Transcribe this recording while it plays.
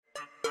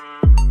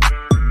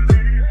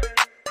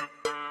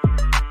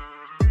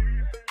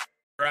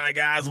right,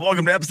 guys,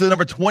 welcome to episode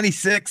number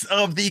 26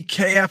 of the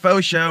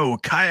KFO show,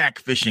 Kayak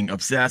Fishing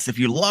Obsessed. If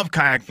you love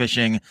kayak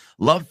fishing,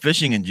 love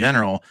fishing in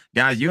general,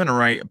 guys, you're in the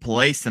right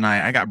place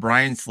tonight. I got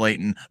Brian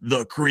Slayton,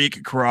 the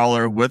creek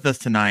crawler, with us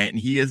tonight, and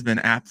he has been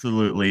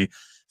absolutely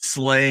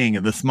slaying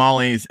the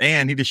smallies.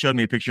 And he just showed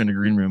me a picture in the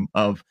green room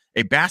of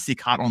a bass he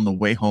caught on the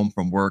way home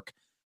from work.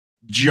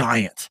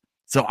 Giant.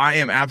 So I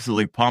am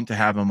absolutely pumped to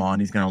have him on.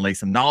 He's going to lay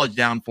some knowledge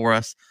down for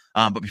us.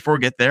 But before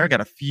we get there, I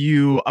got a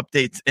few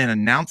updates and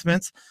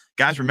announcements.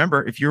 Guys,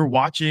 remember, if you're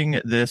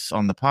watching this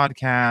on the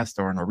podcast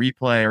or on a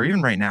replay or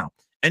even right now,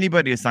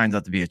 anybody who signs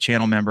up to be a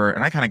channel member,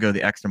 and I kind of go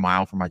the extra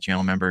mile for my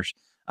channel members.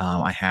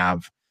 I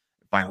have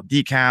vinyl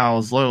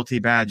decals, loyalty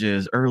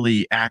badges,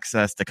 early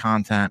access to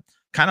content,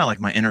 kind of like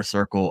my inner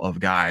circle of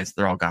guys.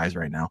 They're all guys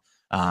right now,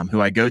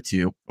 who I go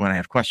to when I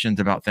have questions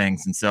about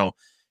things. And so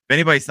if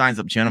anybody signs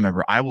up channel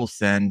member, I will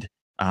send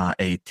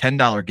a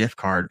 $10 gift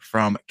card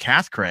from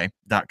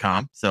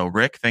Cascray.com. So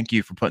Rick, thank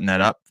you for putting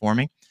that up for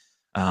me.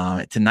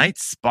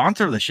 Tonight's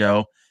sponsor of the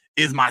show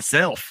is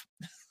myself.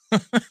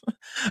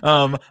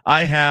 I'm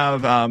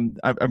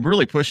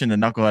really pushing the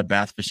Knucklehead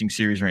Bass Fishing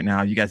series right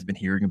now. You guys have been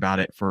hearing about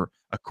it for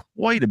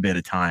quite a bit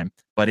of time,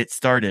 but it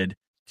started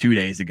 2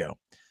 days ago.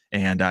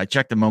 And I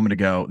checked a moment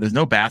ago. There's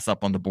no bass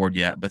up on the board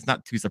yet, but it's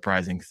not too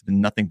surprising. It's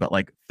been nothing but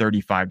like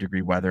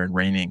 35-degree weather and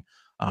raining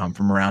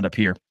from around up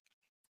here.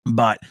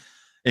 But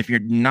if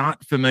you're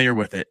not familiar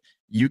with it,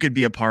 you could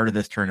be a part of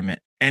this tournament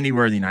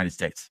anywhere in the United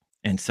States.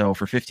 And so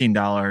for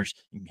 $15,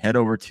 you can head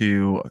over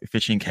to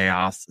Fishing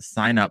Chaos,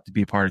 sign up to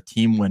be a part of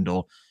Team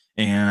Wendell,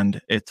 and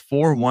it's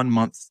for 1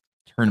 month's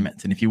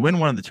tournament. And if you win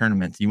one of the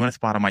tournaments, you want a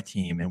spot on my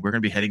team, and we're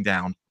going to be heading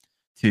down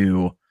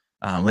to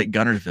Lake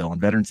Gunnersville on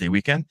Veterans Day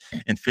weekend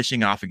and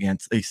fishing off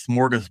against a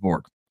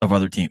smorgasbord of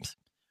other teams.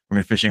 We're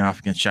going to be fishing off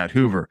against Chad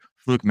Hoover,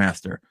 Fluke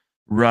Master,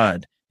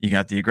 Rudd. You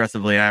got the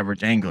aggressively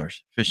average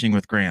anglers, Fishing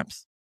with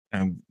Gramps.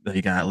 And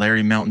you got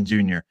Larry Melton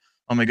Jr.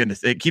 Oh my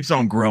goodness, it keeps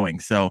on growing.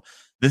 So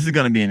this is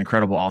going to be an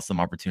incredible, awesome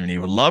opportunity.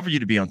 Would love for you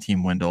to be on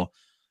Team Wendell.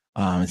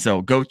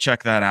 So go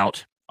check that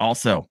out.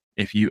 Also,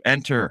 if you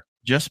enter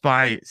just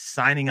by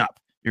signing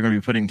up, you're going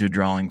to be putting to a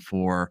drawing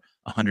for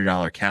a $100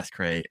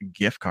 Cascray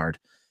gift card.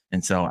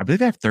 And so I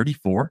believe I have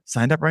 34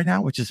 signed up right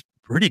now, which is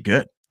pretty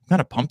good. I'm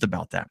kind of pumped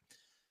about that.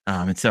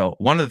 And so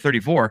one of the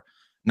 34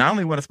 not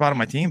only won a spot on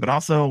my team, but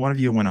also one of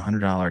you win a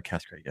 $100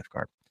 Cascray gift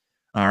card.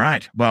 All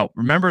right. Well,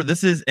 remember,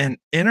 this is an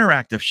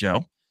interactive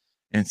show.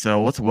 And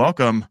so let's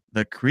welcome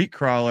the creek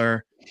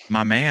crawler,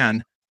 my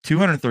man,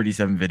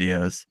 237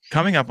 videos,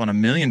 coming up on 1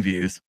 million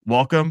views.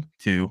 Welcome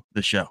to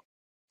the show.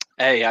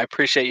 Hey, I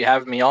appreciate you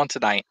having me on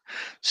tonight.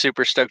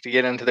 Super stoked to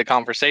get into the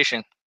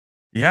conversation.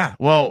 Yeah.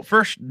 Well,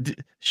 first,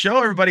 show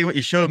everybody what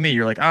you showed me.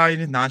 You're like, oh, you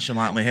did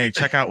nonchalantly. Hey,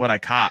 check out what I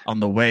caught on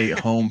the way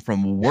home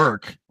from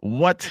work.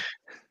 What?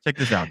 Check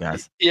this out,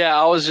 guys. Yeah,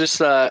 I was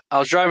just I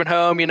was driving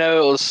home, it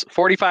was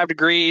 45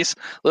 degrees,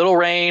 little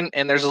rain,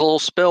 and there's a little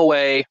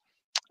spillway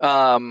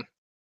that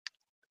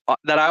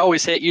I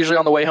always hit usually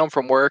on the way home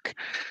from work,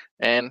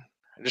 and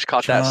I just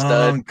caught that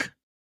stud.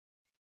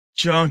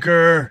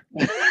 Junker.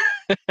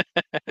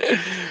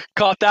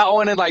 Caught that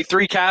one in like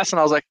 3 casts, and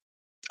I was like,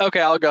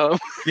 okay, I'll go.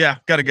 Yeah,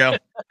 gotta go.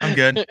 I'm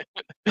good.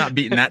 Not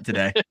beating that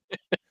today.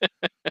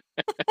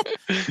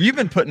 You've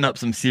been putting up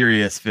some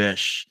serious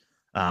fish.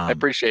 I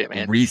appreciate it,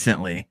 man.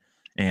 Recently,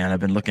 and I've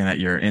been looking at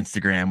your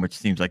Instagram, which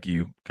seems like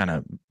you kind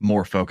of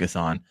more focus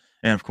on,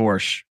 and of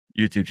course,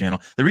 YouTube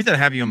channel. The reason I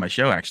have you on my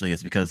show actually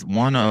is because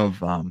one of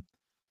the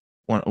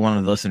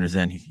listeners,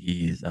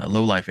 he's a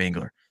low life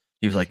angler.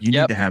 He was like, "You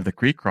need to have the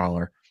creek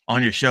crawler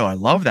on your show." I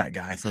love that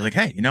guy. So I was like,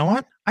 "Hey, you know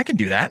what? I can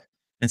do that."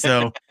 And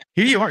so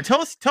here you are. Tell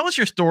us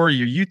your story,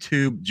 your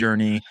YouTube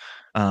journey.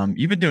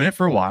 You've been doing it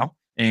for a while,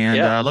 and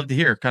I'd love to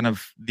hear kind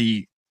of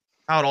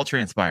how it all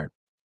transpired.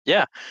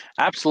 Yeah,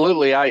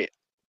 absolutely. I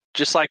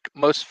just like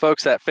most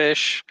folks that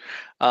fish,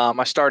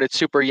 I started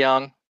super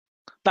young.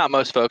 Not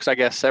most folks, I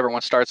guess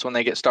everyone starts when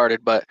they get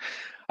started, but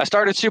I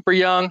started super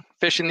young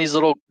fishing these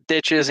little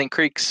ditches and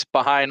creeks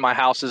behind my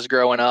houses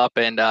growing up,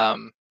 and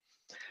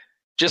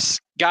just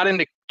got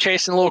into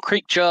chasing little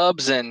creek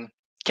chubs and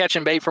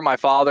catching bait for my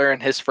father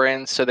and his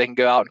friends so they can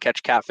go out and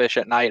catch catfish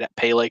at night at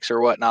pay lakes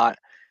or whatnot.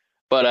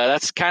 But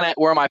that's kind of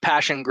where my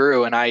passion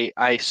grew, and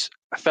I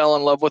fell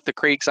in love with the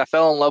creeks. I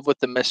fell in love with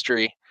the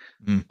mystery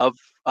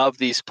of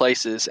these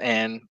places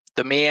and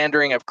the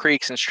meandering of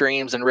creeks and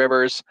streams and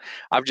rivers.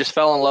 I've just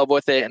fell in love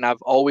with it, and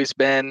I've always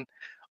been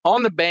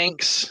on the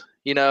banks,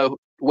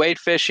 wade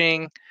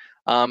fishing,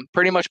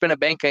 pretty much been a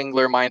bank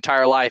angler my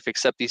entire life,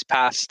 except these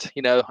past,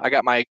 I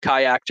got my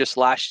kayak just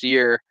last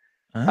year.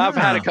 I've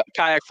had a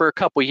kayak for a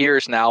couple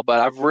years now,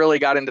 but I've really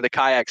got into the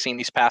kayak scene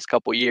these past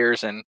couple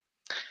years, and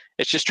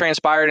it's just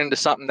transpired into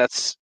something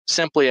that's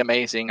simply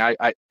amazing.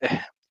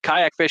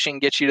 Kayak fishing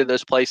gets you to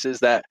those places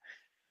that,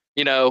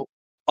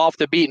 off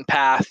the beaten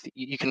path,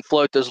 you can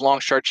float those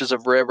long stretches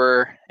of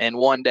river in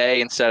one day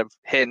instead of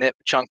hitting it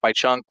chunk by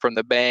chunk from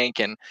the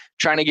bank and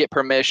trying to get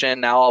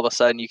permission. Now all of a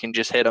sudden you can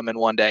just hit them in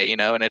one day,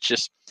 and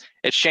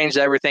it's changed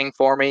everything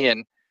for me.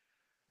 And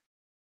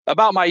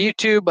About my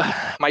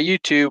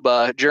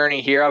YouTube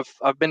journey here.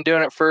 I've been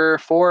doing it for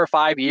 4 or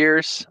 5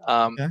 years.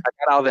 Okay. I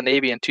got out of the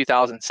Navy in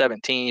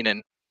 2017,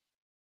 and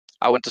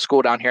I went to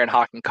school down here in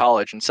Hocking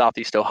College in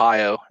Southeast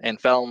Ohio, and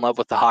fell in love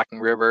with the Hocking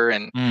River,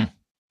 and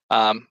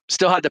Mm,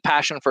 still had the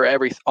passion for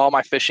all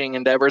my fishing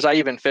endeavors. I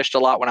even fished a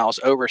lot when I was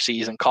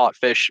overseas and caught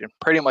fish in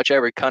pretty much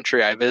every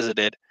country I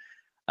visited.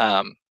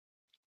 Um,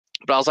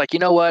 but I was like, you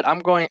know what?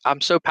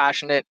 I'm so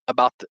passionate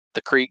about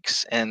the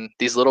creeks and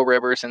these little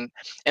rivers and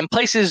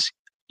places,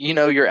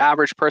 your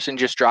average person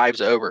just drives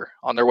over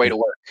on their way yeah. to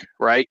work,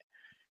 right?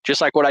 Just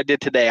like what I did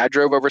today. I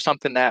drove over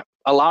something that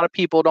a lot of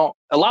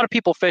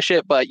people fish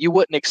it, but you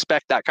wouldn't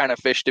expect that kind of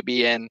fish to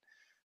be in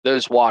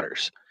those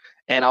waters.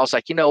 And I was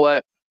like, you know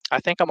what? I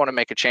think I'm going to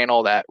make a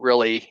channel that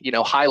really,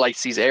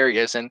 highlights these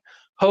areas and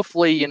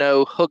hopefully,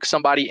 hook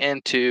somebody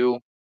into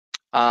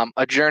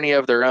a journey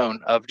of their own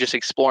of just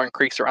exploring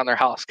creeks around their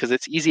house because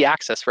it's easy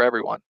access for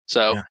everyone.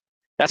 So Yeah.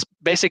 that's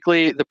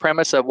basically the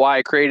premise of why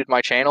I created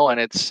my channel,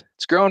 and it's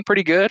growing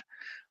pretty good.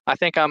 I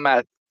think I'm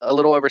at a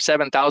little over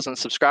 7,000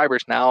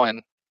 subscribers now,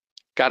 and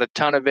got a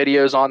ton of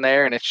videos on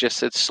there, and it's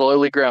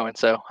slowly growing.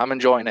 So I'm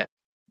enjoying it.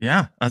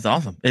 Yeah. That's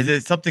awesome. Is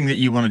it something that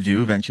you want to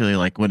do eventually?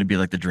 Like, would it be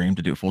like the dream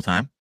to do it full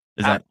time?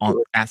 Is that on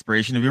Absolutely,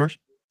 aspiration of yours?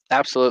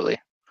 absolutely.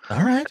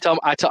 All right.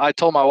 I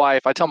tell my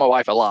wife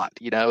a lot,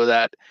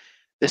 that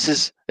this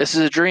is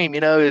a dream.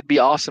 It'd be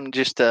awesome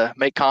just to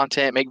make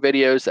content, make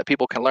videos that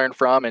people can learn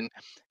from, and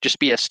just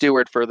be a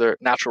steward for the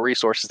natural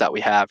resources that we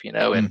have. And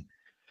Mm,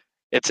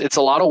 it's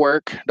a lot of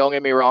work. Don't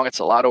get me wrong, it's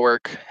a lot of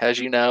work, as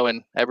you know,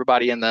 and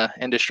everybody in the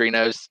industry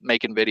knows.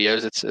 Making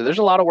videos, there's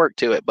a lot of work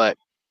to it, but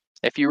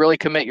if you really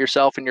commit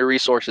yourself and your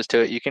resources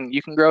to it, you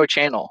can grow a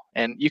channel,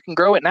 and you can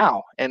grow it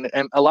now. And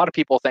a lot of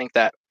people think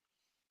that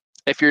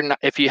if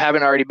you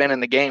haven't already been in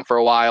the game for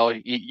a while,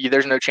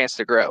 there's no chance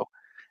to grow.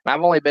 And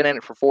I've only been in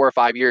it for 4 or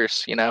 5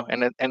 years,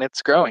 and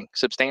it's growing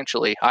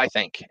substantially, I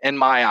think, in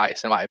my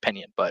eyes, in my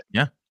opinion. But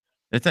yeah.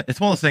 It's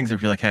one of those things where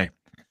if you're like, hey,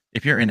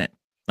 if you're in it,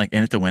 like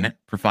in it to win it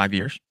for 5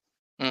 years,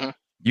 mhm,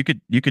 you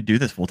could do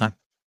this full time.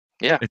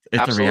 yeah, It's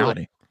a absolutely.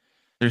 reality.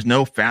 There's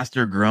no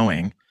faster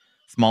growing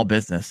small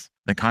business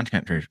than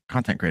content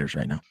creators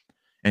right now.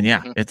 And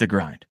yeah, Hmm. it's a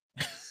grind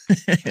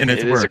and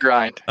it's It is a work.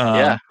 grind.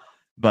 Yeah. Um,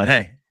 but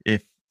hey,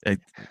 if it,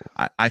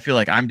 I feel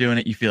like I'm doing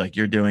it, you feel like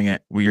you're doing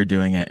it, we are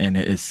doing it, and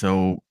it is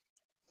so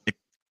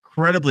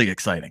incredibly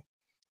exciting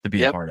to be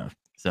a Yep. part of.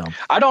 So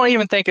I don't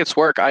even think it's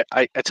work. I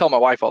tell my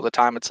wife all the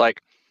time. It's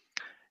like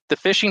the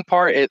fishing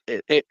part.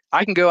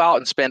 I can go out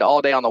and spend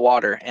all day on the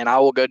water, and I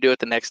will go do it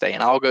the next day,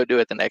 and I'll go do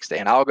it the next day,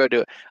 and I'll go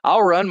do it.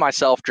 I'll run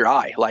myself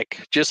dry,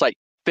 like just like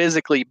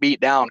physically beat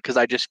down because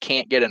I just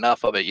can't get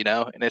enough of it.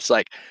 And it's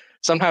like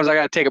sometimes I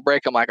got to take a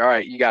break. I'm like, all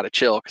right, you got to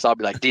chill because I'll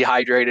be like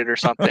dehydrated or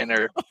something,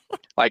 or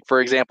like for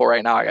example,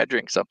 right now I got to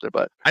drink something.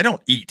 But I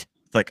don't eat.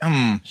 It's like,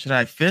 should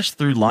I fish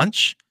through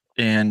lunch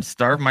and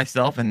starve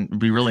myself and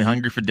be really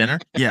hungry for dinner?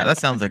 Yeah, that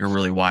sounds like a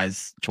really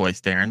wise choice,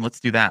 Darren. Let's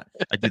do that.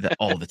 I do that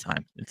all the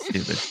time. It's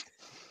stupid.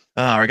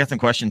 I got some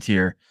questions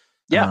here.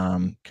 yeah,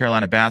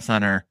 Carolina Bass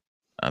Hunter.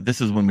 This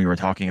is when we were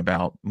talking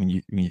about when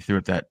you threw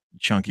up that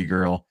chunky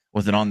girl.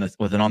 Was it on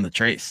the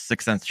trace?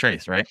 6 cents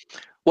trace, right?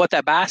 what,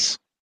 that bass?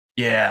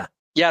 Yeah.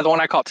 Yeah, the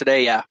one I caught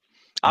today. Yeah,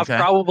 I've Okay.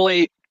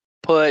 probably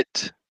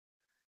put,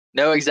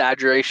 no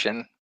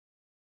exaggeration,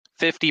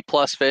 50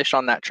 plus fish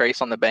on that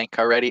trace on the bank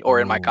already, or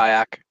in my Oh,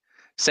 kayak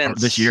this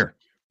since, year.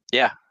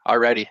 yeah,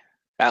 already,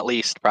 at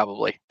least,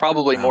 probably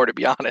Wow. more, to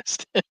be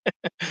honest.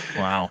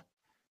 Wow.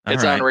 All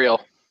It's right. unreal.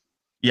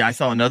 Yeah, I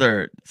saw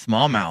another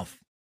smallmouth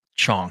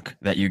chunk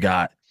that you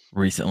got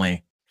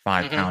recently,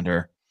 5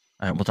 pounder.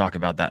 We'll talk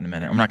about that in a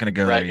minute. I'm not going to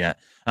go there Right. yet.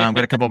 Got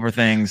a couple other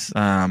things.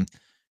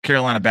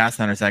 Carolina Bass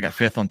Hunters. I got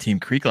fifth on Team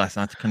Creek last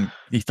night.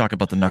 He's talking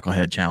about the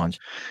Knucklehead Challenge.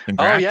 Oh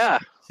Congrats, yeah.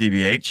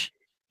 CBH.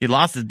 He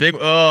lost his big.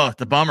 Oh,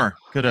 it's a bummer.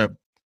 Could have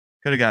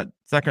got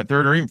second,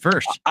 third, or even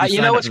first. He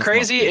You know signed up what's for this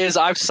month. crazy is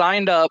I've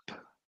signed up.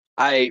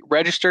 I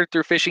registered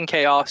through Fishing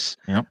Chaos.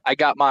 Yep. I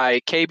got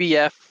my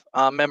KBF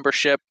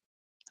membership.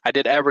 I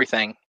did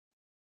everything,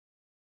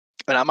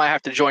 and I might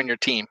have to join your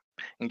team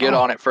and get Oh,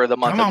 on it for the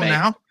month come of on May.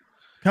 now.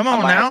 Come I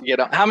on might have now. to get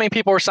on. How many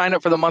people are signed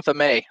up for the month of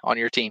May on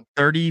your team?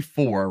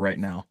 34 right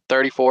now.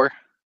 34.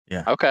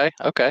 Yeah. Okay.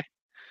 Okay.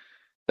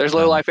 There's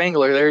Low So Life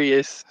Angler. There he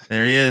is.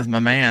 there he is, my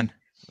man.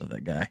 Love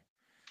that guy.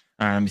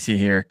 All right, let me see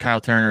here.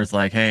 Kyle Turner's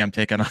like, hey, I'm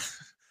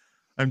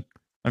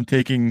I'm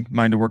taking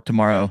mine to work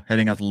tomorrow,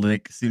 heading out the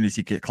lake as soon as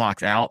he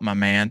clocks out, my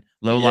man.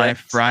 Low Yes. life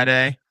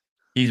Friday.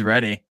 He's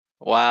ready.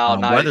 Wow.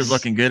 Weather's Nice.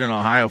 looking good in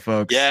Ohio,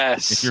 folks. If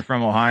Yes. you're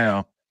from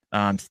Ohio.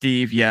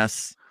 Steve,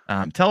 yes.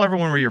 Tell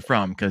everyone where you're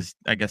from, because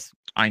I guess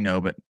I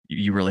know, but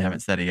you really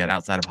haven't said it yet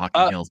outside of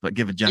Hocking Uh, Hills, but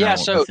give a yeah. general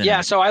Yeah.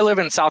 vicinity. So I live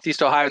in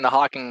Southeast Ohio in the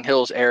Hocking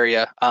Hills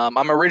area.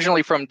 I'm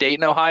originally from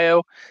Dayton,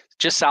 Ohio,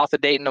 just south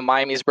of Dayton, the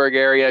Miamisburg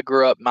area.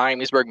 Grew up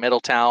Miamisburg,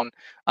 Middletown.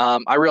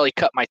 I really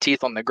cut my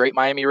teeth on the Great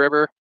Miami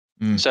River.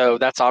 Mm, So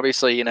that's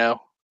obviously,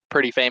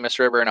 pretty famous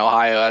river in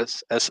Ohio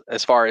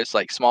as far as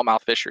like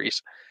smallmouth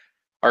fisheries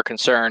are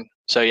concerned.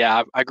 So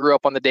yeah, I grew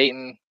up on the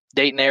Dayton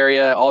Dayton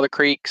area, all the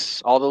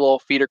creeks, all the little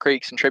feeder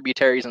creeks and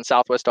tributaries in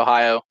Southwest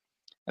Ohio.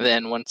 And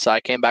then once I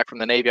came back from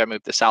the Navy, I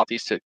moved to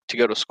Southeast to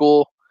go to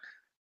school.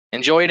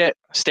 Enjoyed it,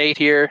 stayed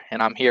here,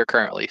 and I'm here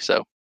currently.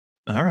 So,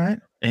 All right.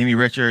 Amy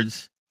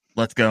Richards,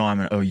 let's go. I'm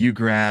an OU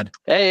grad.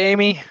 hey,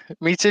 Amy,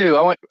 me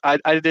too. I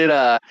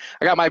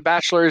got my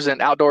bachelor's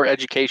in outdoor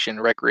education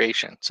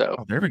recreation. So,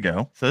 Oh, there we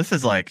go. So this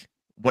is like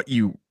what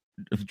you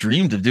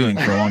dreamed of doing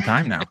for a long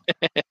time now.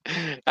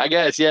 I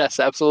guess, yes,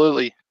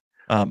 absolutely.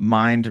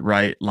 Mind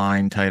right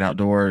line tight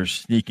outdoors,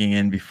 sneaking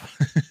in before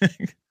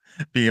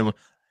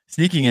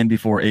sneaking in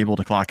before able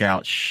to clock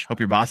out. Shh, hope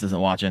your boss isn't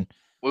watching.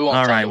 We won't.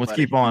 All tell right,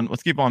 nobody.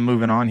 let's keep on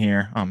moving on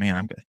here. Oh man,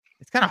 I'm good.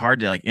 It's kind of hard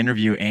to like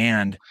interview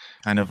and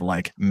kind of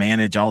like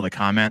manage all the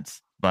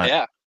comments, but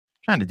Yeah.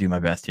 trying to do my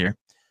best here.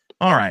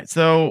 All right,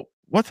 so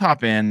let's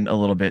hop in a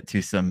little bit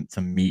to some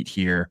meat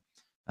here.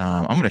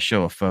 I'm going to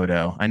show a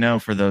photo. I know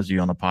for those of you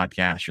on the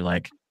podcast, you're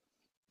like,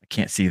 I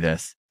can't see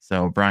this.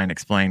 So Brian,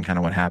 explain kind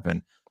of what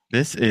happened.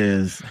 This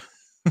is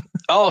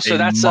so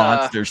that's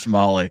monster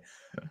smallie.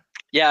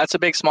 Yeah, it's a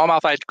big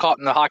smallmouth I caught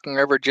in the Hocking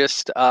River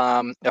just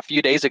a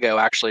few days ago,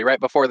 actually, right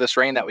before this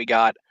rain that we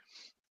got.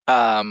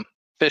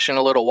 Fishing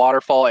a little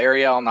waterfall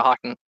area on the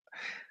Hocking.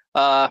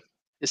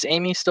 Is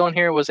Amy still in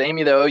here? Was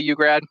Amy the OU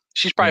grad?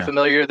 She's probably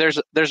familiar.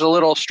 There's a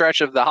little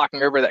stretch of the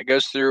Hocking River that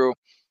goes through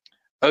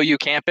OU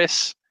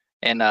campus,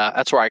 and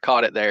that's where I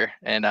caught it there,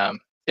 and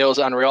it was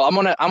unreal. I'm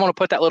gonna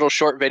put that little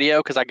short video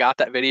because I got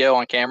that video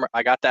on camera.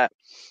 I got that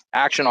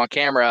action on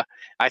camera.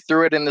 I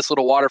threw it in this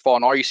little waterfall,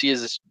 and all you see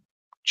is this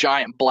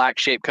giant black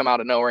shape come out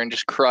of nowhere and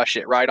just crush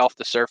it right off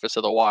the surface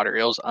of the water.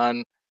 It was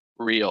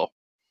unreal.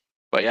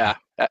 But yeah,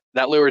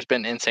 that lure's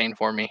been insane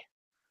for me.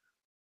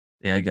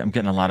 Yeah, I'm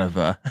getting a lot of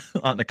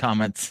on the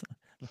comments.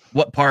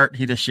 What part?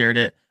 He just shared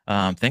it.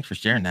 Thanks for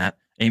sharing that.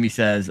 Amy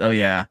says, "Oh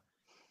yeah,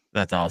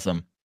 that's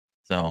awesome."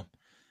 So,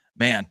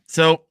 man,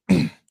 so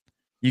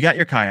you got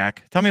your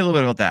kayak. Tell me a little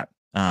bit about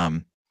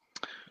that.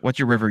 What's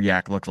your river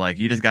yak look like?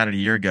 You just got it a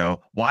year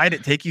ago. Why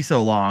did it take you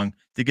so long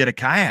to get a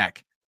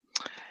kayak?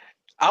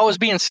 I was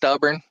being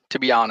stubborn, to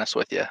be honest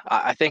with you.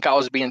 I think I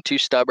was being too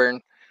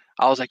stubborn.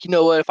 I was like, you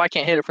know what? If I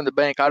can't hit it from the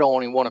bank, I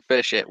don't even want to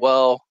fish it.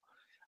 Well,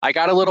 I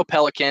got a little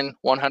Pelican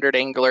 100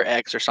 Angler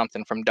X or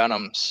something from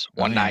Dunham's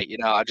one night. You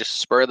know, I just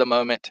spur of the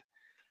moment.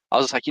 I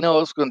was like, you know, I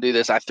was going to do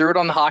this. I threw it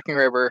on the Hocking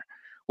River,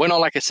 went on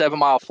like a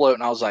 7-mile float,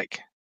 and I was like,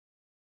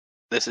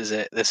 this is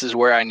it. This is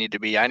where I need to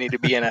be. I need to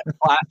be in a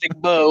plastic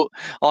boat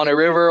on a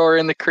river or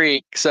in the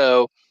creek.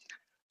 So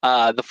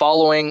the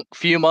following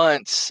few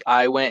months,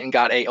 I went and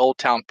got a Old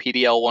Town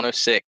PDL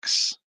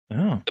 106,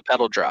 the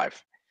pedal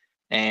drive.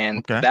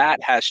 And that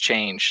has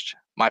changed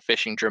my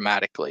fishing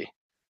dramatically.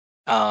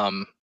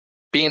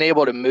 Being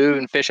able to move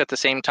and fish at the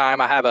same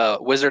time. I have a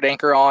Wizard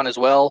anchor on as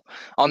well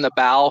on the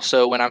bow.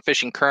 So when I'm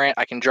fishing current,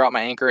 I can drop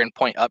my anchor and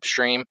point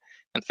upstream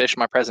and fish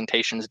my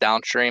presentations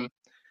downstream.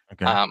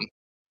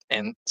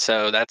 And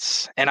so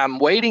and I'm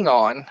waiting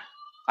on,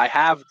 I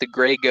have the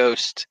Gray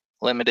Ghost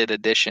limited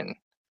edition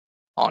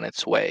on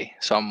its way.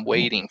 So I'm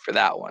waiting for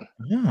that one.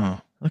 Yeah.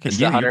 Look at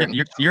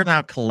you. You're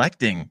now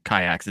collecting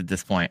kayaks at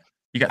this point.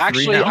 You got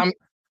three now?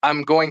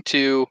 I'm going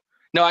to,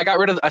 no,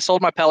 I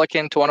sold my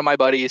Pelican to one of my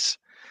buddies.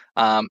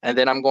 And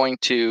then I'm going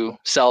to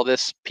sell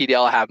this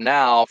PDL I have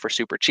now for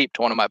super cheap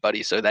to one of my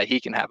buddies so that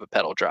he can have a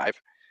pedal drive.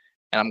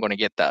 And I'm going to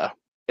get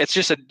it's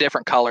just a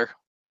different color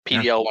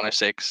PDL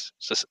 106.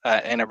 It's just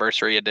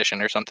anniversary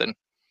edition or something.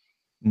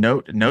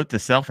 Note to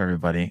self,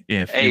 everybody.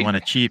 If you want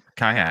a cheap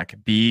kayak,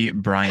 be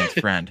Brian's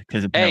friend.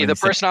 Because the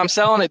person I'm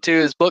selling it to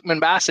is Bookman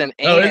Bassin.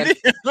 And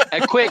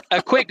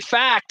a quick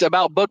fact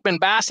about Bookman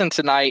Bassin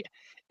tonight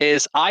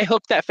is I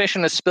hooked that fish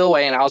in the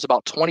spillway and I was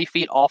about 20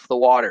 feet off the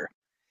water.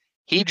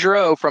 He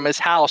drove from his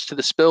house to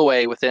the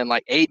spillway within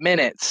like 8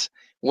 minutes,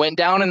 went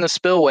down in the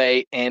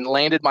spillway and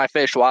landed my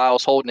fish while I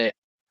was holding it.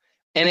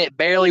 And it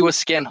barely was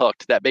skin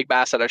hooked, that big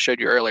bass that I showed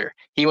you earlier.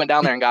 He went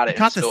down there and got it.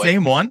 Caught the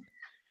same one?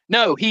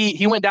 No,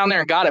 he went down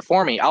there and got it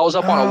for me. I was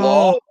up on a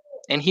wall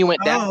and he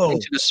went down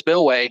into the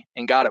spillway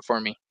and got it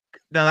for me.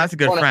 No, that's a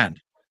good friend.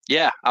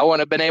 Yeah, I wouldn't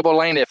have been able to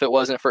land it if it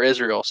wasn't for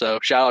Israel. So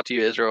shout out to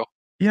you, Israel.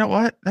 You know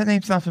what? That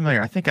name sounds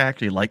familiar. I think I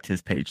actually liked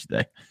his page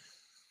today.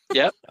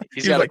 Yep.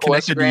 He's got like a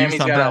Instagram.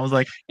 I was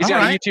like, he's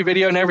got a YouTube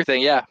video and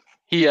everything. Yeah.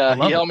 He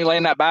helped me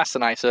land that bass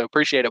tonight. So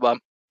appreciate it, bub.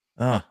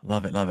 Oh,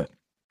 love it. Love it.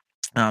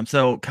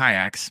 So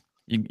kayaks,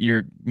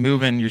 you're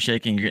moving, you're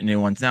shaking, you're getting new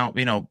ones. Now,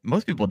 you know,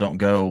 most people don't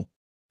go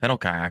pedal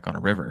kayak on a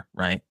river,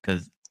 right?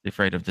 Because they're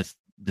afraid of just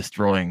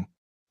destroying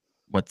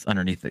what's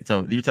underneath it.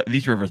 So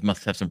these rivers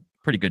must have some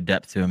pretty good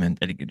depth to them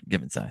at a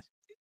given size.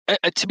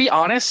 To be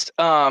honest,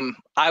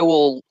 I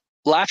will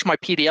latch my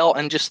PDL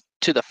and just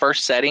to the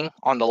first setting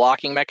on the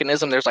locking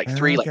mechanism. There's like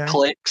 3 like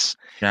clicks.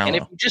 Shallow. And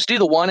if you just do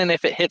the one, and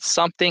if it hits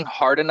something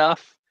hard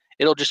enough,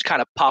 it'll just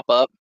kind of pop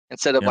up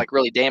instead of like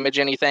really damage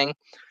anything.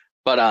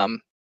 But and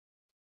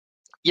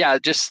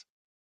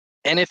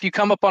if you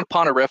come up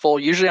upon a riffle,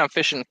 usually I'm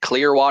fishing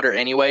clear water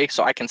anyway,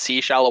 so I can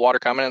see shallow water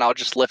coming, and I'll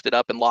just lift it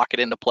up and lock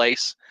it into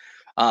place.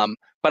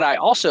 But I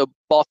also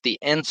bought the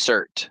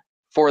insert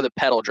for the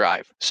pedal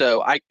drive.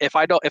 So if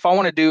I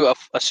want to do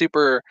a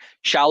super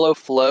shallow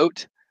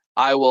float,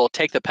 I will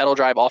take the pedal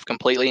drive off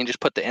completely and just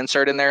put the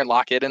insert in there and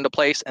lock it into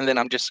place, and then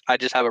I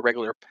just have a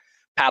regular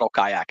paddle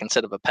kayak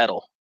instead of a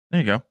pedal. There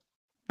you go.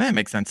 That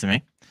makes sense to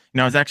me.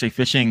 I was actually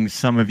fishing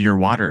some of your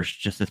waters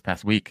just this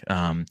past week.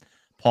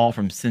 Paul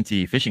from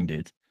Cincy Fish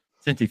Dudes,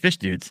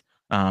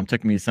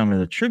 took me to some of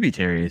the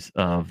tributaries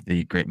of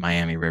the Great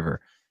Miami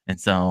River, and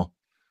so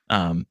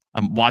I'm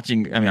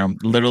watching. I mean, I'm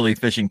literally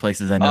fishing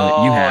places I know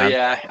that you have.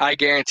 Yeah, I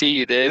guarantee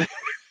you did.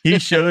 He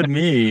showed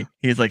me.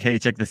 He's like, "Hey,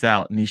 check this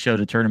out," and he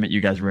showed a tournament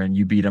you guys were in.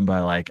 You beat him by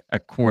like a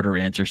quarter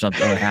inch or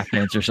something, or a half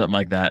inch or something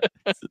like that.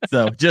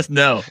 So just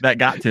know that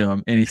got to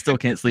him, and he still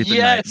can't sleep at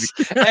night.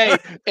 Yes. Hey,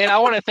 and I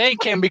want to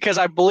thank him because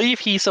I believe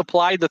he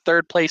supplied the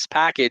third place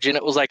package, and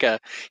it was like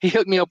he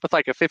hooked me up with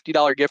like a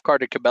 $50 gift card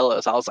to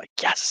Cabela's. I was like,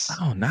 yes.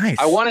 Oh, nice.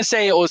 I want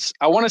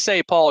to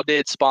say Paul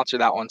did sponsor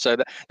that one, so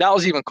that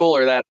was even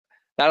cooler. That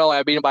not only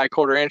I beat him by a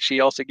quarter inch, he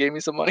also gave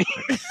me some money.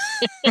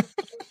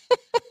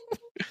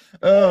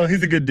 Oh,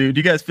 he's a good dude.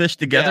 You guys fish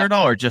together at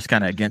all, or just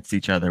kind of against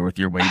each other with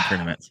your wade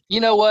tournaments? You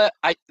know what?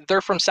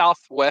 They're from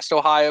Southwest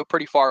Ohio,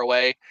 pretty far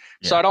away,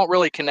 so I don't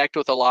really connect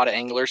with a lot of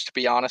anglers, to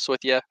be honest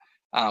with you,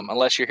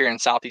 unless you're here in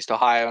Southeast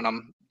Ohio and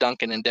I'm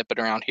dunking and dipping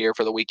around here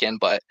for the weekend.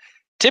 But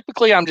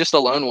typically, I'm just a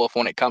lone wolf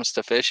when it comes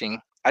to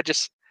fishing. I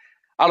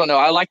don't know.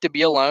 I like to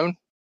be alone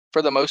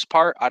for the most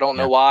part. I don't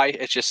know why.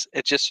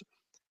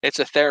 It's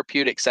a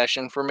therapeutic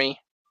session for me.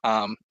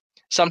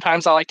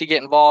 Sometimes I like to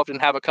get involved and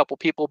have a couple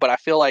people, but I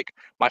feel like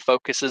my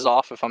focus is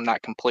off if I'm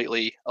not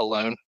completely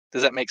alone.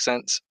 Does that make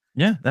sense?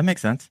 Yeah, that makes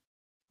sense.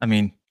 I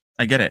mean,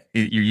 I get it.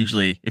 You're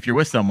usually, if you're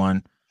with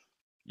someone,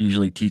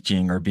 usually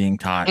teaching or being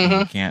taught,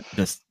 you can't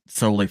just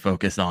solely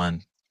focus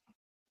on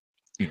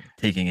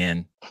taking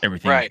in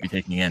everything you should be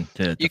taking in.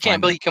 You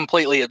can't be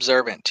completely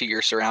observant to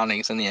your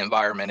surroundings and the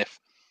environment if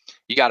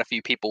you got a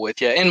few people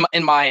with you.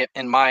 In my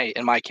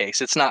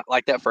case, it's not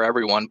like that for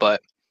everyone, but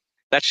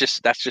that's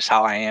just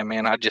how I am,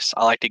 man. I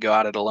like to go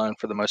at it alone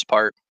for the most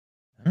part.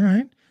 All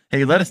right.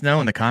 Hey, let us know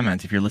in the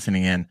comments if you're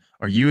listening in.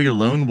 Are you a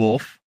lone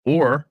wolf,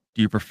 or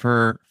do you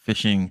prefer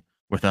fishing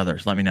with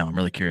others? Let me know. I'm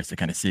really curious to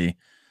kind of see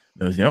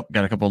those. Yep,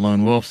 got a couple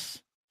lone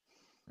wolves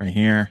right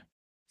here.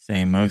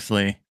 Same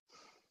mostly.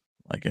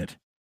 Like it.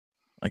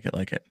 Like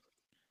it.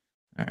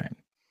 All right.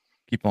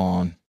 Keep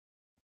on.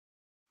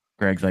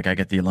 Greg's like, I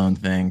get the alone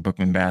thing.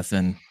 Bookman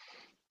Bassin.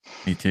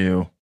 Me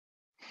too.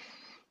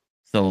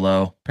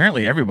 Solo.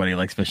 Apparently everybody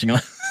likes fishing.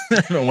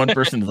 One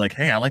person is like,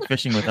 hey, I like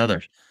fishing with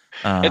others.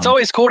 It's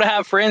always cool to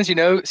have friends,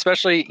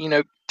 especially,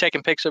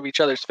 taking pics of each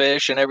other's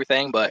fish and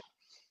everything. But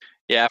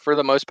yeah, for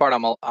the most part,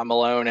 I'm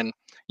alone. And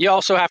you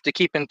also have to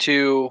keep in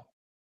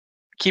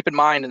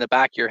mind in the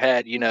back of your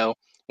head,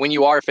 when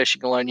you are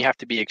fishing alone, you have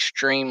to be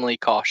extremely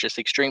cautious,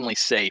 extremely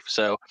safe.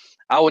 So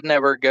I would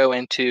never go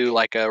into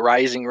like a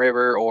rising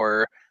river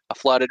or a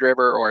flooded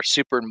river or a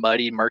super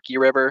muddy, murky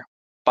river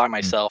by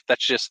myself.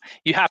 That's just,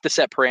 you have to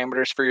set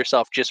parameters for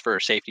yourself just for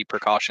safety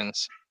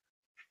precautions.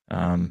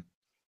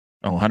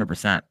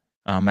 100%.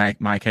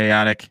 My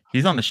chaotic,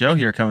 he's on the show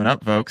here coming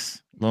up,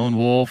 folks. Lone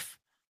wolf,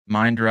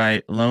 mind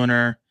right,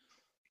 loner.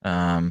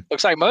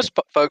 Looks like most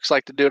folks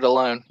like to do it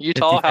alone.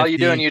 Utah, 50, how you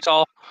doing,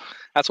 Utah?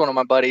 That's one of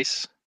my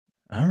buddies.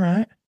 All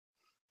right,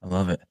 I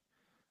love it.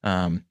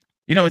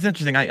 It's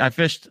interesting.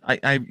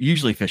 I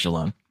usually fish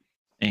alone,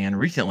 and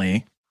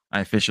recently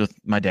I fished with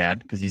my dad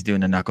because he's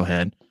doing a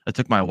knucklehead. I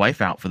took my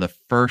wife out for the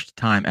first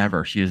time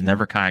ever. She has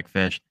never kayak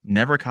fished,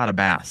 never caught a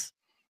bass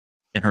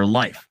in her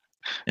life.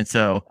 And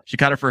so she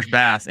caught her first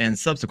bass and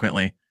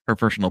subsequently her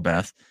personal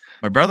best.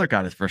 My brother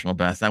got his personal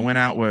best. I went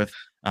out with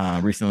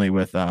recently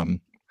with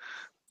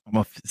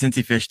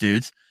Cincy Fish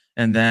Dudes,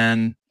 and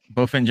then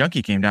Bowfin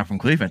Junkie came down from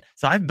Cleveland.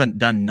 So I've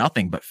done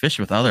nothing but fish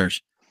with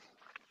others,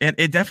 and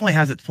it definitely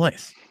has its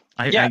place.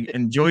 I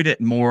enjoyed it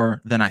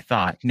more than I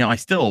thought. I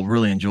still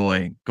really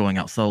enjoy going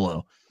out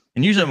solo,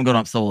 and usually when I'm going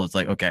out solo, it's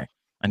like, okay,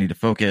 I need to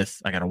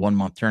focus. I got a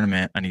 1-month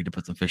tournament. I need to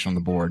put some fish on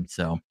the board.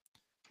 So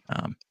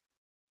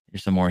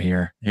here's some more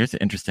here. Here's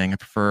interesting. I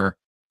prefer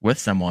with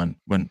someone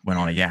when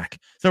on a yak.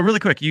 So really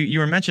quick, you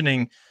were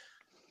mentioning,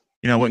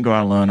 wouldn't go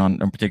out alone on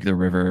particular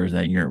rivers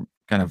that you're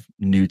kind of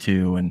new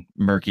to and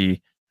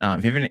murky.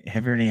 Have you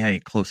ever any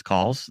close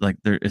calls? Like,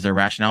 is there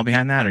rationale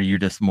behind that, or you're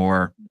just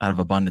more out of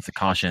abundance of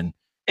caution?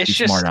 It's be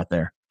just smart out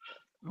there.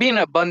 Being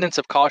an abundance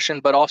of caution,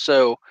 but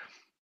also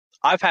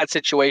I've had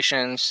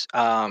situations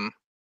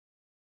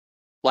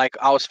like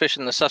I was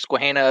fishing the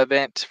Susquehanna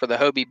event for the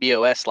Hobie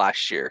BOS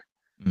last year.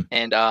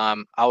 And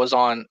I was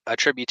on a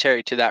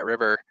tributary to that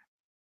river,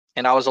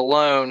 and I was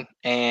alone,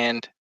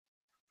 and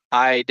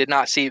I did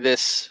not see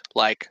this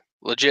like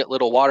legit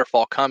little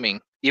waterfall coming.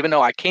 Even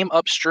though I came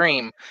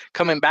upstream,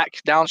 coming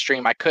back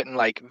downstream, I couldn't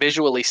like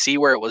visually see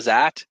where it was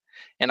at,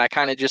 and I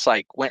kind of just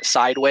like went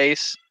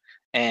sideways,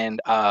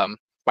 and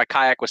my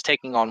kayak was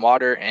taking on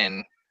water,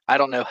 and I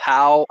don't know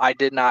how I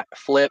did not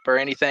flip or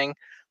anything,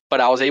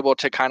 but I was able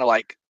to kind of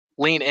like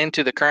lean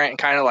into the current and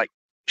kind of like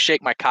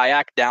shake my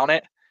kayak down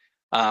it.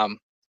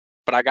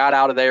 But I got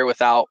out of there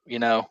without,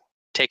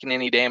 taking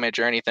any damage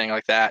or anything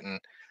like that.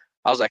 And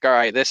I was like, all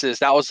right, that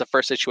was the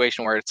first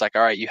situation where it's like,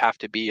 all right, you have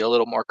to be a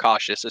little more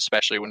cautious,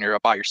 especially when you're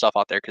by yourself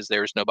out there because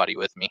there was nobody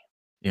with me.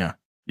 Yeah.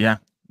 Yeah.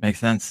 Makes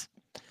sense.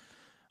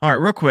 All right,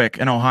 real quick,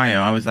 in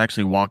Ohio, I was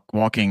actually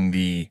walking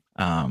the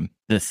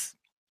this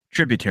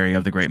tributary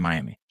of the Great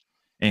Miami,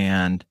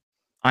 and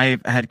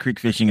I've had creek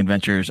fishing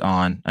adventures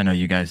on. I know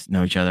you guys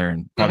know each other,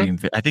 and probably Hmm.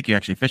 even I think you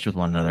actually fish with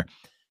one another.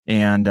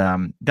 And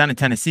down in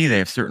Tennessee, they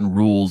have certain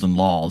rules and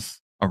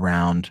laws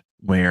around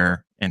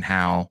where and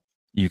how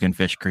you can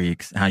fish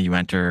creeks, how you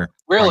enter.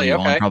 Are Really? you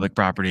on Okay. public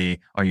property?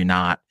 Are you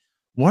not?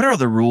 What are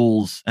the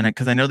rules? And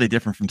because I know they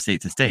differ from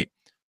state to state,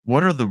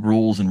 what are the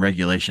rules and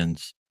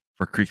regulations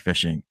for creek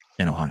fishing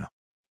in Ohio?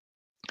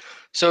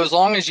 So as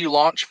long as you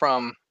launch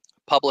from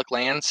public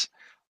lands,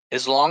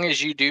 as long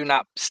as you do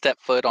not step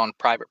foot on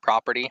private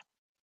property,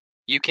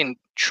 you can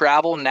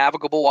travel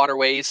navigable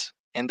waterways,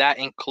 and that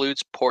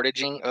includes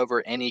portaging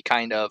over any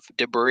kind of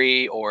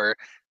debris or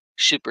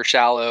super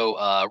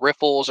shallow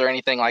riffles or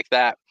anything like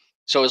that.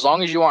 So as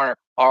long as you are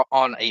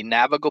on a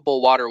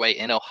navigable waterway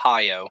in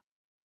Ohio,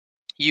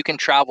 you can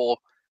travel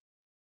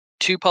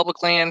to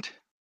public land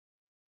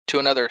to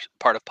another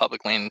part of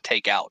public land and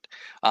take out.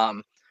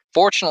 Um,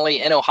 Fortunately,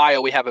 in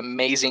Ohio, we have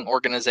amazing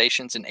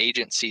organizations and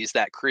agencies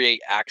that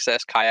create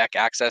access, kayak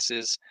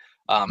accesses,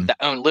 Mhm. that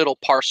own little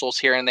parcels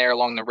here and there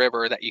along the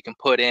river that you can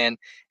put in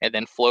and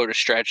then float a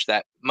stretch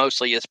that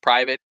mostly is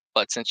private.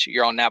 But since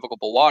you're on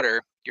navigable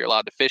water, you're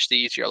allowed to fish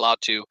these. You're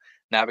allowed to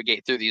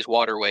navigate through these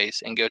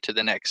waterways and go to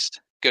the next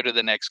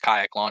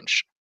kayak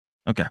launch.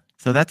 Okay,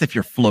 so that's if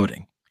you're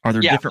floating. Are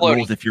there Yeah, different floating.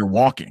 rules if you're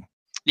walking?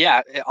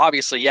 Yeah,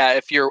 obviously, yeah.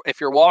 If you're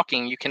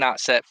walking, you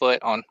cannot set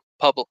foot on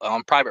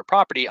private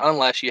property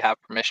unless you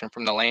have permission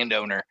from the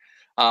landowner.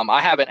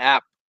 I have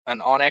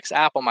an Onyx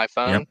app on my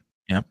phone.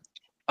 Yep,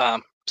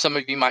 yep. Some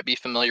of you might be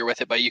familiar with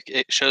it, but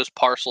it shows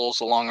parcels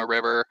along a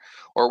river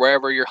or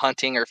wherever you're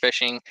hunting or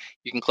fishing.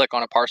 You can click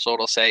on a parcel;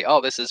 it'll say,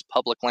 "Oh, this is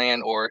public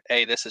land," or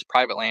 "Hey, this is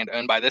private land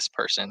owned by this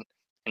person,"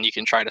 and you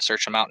can try to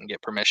search them out and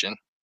get permission.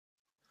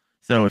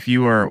 So if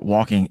you are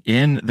walking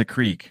in the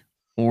creek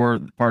or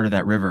part of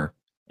that river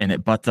and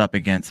it butts up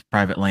against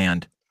private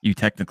land, you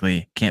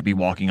technically can't be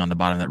walking on the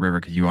bottom of that river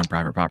because you're on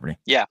private property.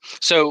 Yeah.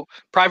 So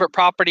private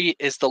property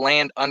is the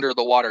land under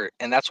the water,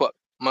 and that's what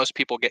most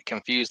people get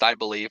confused, I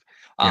believe.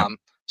 Yep.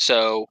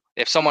 So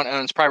if someone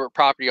owns private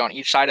property on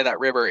each side of that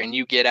river and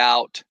you get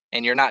out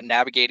and you're not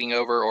navigating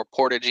over or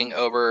portaging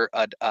over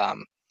a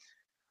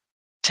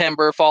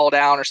timber fall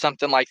down or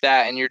something like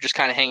that, and you're just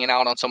kind of hanging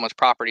out on someone's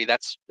property,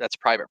 that's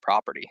private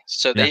property.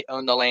 So Yeah. they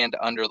own the land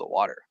under the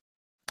water.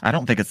 I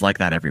don't think it's like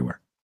that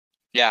everywhere.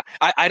 Yeah,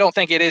 I don't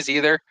think it is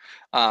either.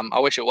 I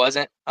wish it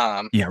wasn't.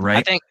 Yeah, I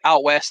right. think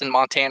out west in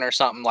Montana or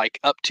something like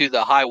up to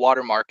the high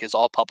water mark is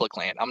all public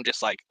land. I'm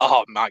just like,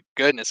 oh my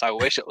goodness, I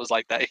wish it was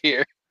like that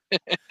here.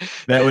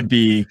 That would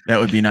be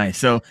nice.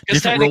 So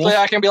Because different technically, rules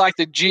I can be like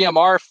the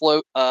GMR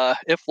float.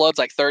 It floats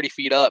like 30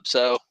 feet up,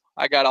 so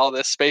I got all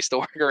this space to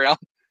work around.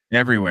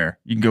 everywhere.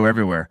 You can go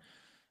everywhere.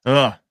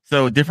 Ugh.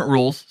 So different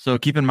rules. So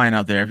keep in mind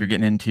out there if you're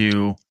getting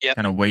into Yep.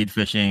 kind of wade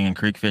fishing and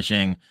creek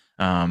fishing,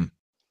 um,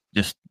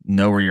 just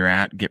know where you're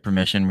at, get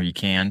permission where you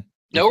can,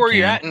 Know if you where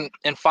you're can. at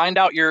and find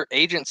out your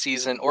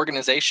agencies and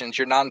organizations,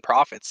 your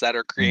nonprofits that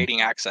are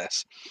creating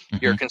access.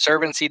 Your Mm-hmm.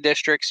 conservancy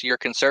districts, your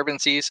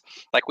conservancies,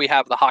 like we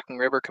have the Hocking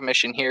River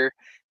Commission here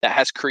that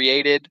has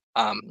created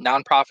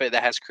nonprofit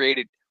that has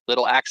created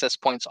little access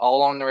points all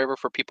along the river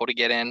for people to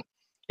get in.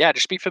 Yeah,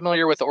 just be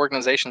familiar with the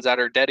organizations that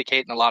are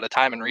dedicating a lot of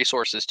time and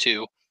resources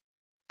to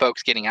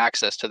folks getting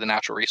access to the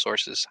natural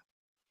resources.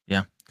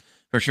 Yeah,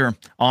 for sure.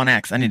 On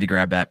X, I need to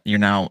grab that.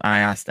 I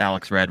asked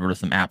Alex Red what are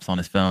some apps on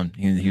his phone.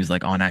 He was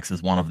like, On X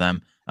is one of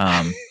them.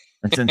 And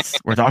since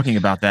we're talking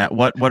about that,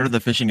 what are the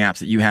fishing apps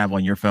that you have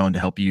on your phone to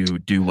help you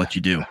do what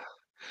you do?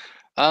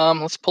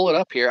 Let's pull it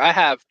up here. I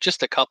have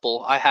just a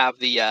couple. I have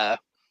the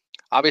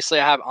obviously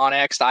I have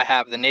Onyx. I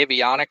have the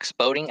Navionics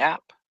boating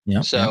app, Yep,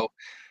 yep. so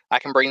I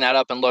can bring that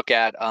up and look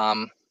at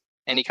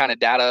any kind of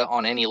data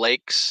on any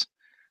lakes.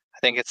 I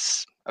think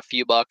it's a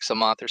few bucks a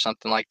month or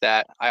something like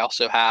that. I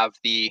also have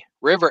the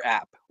River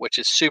app, which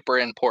is super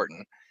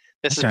important.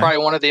 This is Okay. probably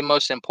one of the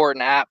most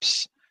important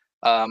apps.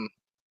 Um,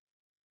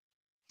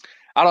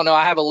 I don't know.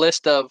 I have a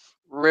list of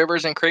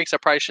rivers and creeks. I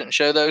probably shouldn't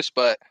show those,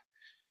 but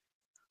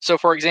so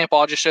for example,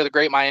 I'll just show the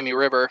Great Miami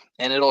River,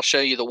 and it'll show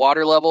you the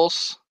water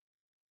levels.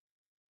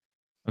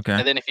 Okay.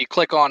 And then if you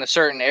click on a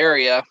certain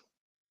area,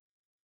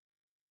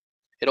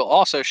 it'll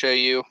also show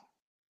you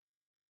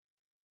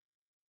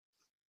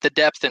the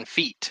depth in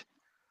feet.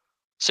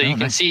 So Oh, you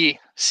can nice. see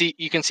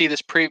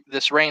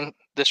this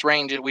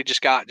range that we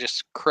just got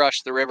just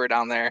crushed the river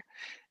down there.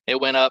 It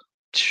went up.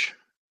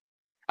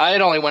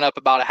 It only went up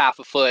about a half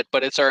a foot,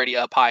 but it's already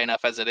up high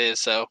enough as it is.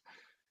 So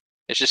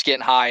it's just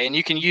getting high, and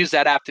you can use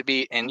that app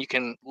and you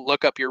can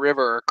look up your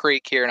river or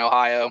creek here in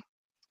Ohio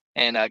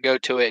and go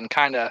to it and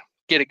kind of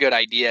get a good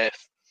idea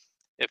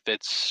if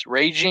it's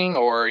raging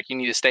or you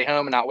need to stay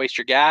home and not waste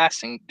your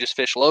gas and just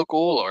fish local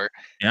or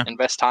Yeah,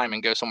 invest time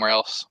and go somewhere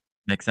else.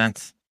 makes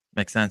sense.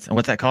 Makes sense. And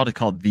what's that called? It's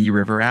called the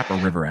River app or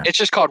River app. It's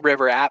just called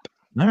River app,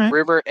 All right.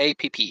 River app.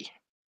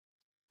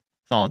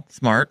 Solid.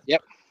 Smart.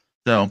 Yep.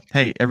 So,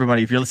 hey,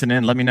 everybody, if you're listening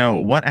in, let me know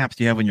what apps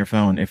do you have on your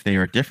phone if they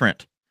are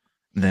different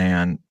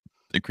than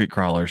the creek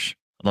crawlers.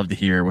 I'd love to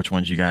hear which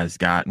ones you guys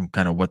got and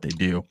kind of what they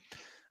do.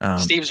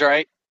 Steve's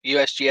right.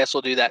 USGS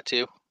will do that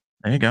too.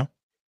 There you go.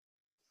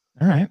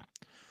 All right.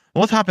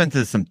 Well, let's hop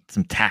into some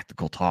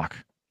tactical talk.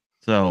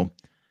 So,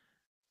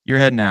 you're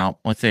heading out.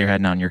 Let's say you're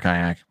heading out in your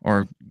kayak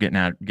or getting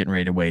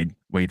ready to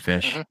wade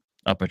fish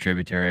up a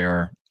tributary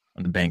or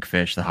on the bank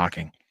fish, the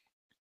hocking.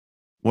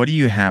 What do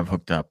you have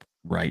hooked up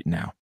right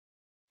now?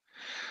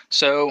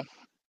 So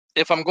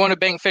if I'm going to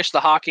bank fish the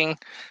hocking,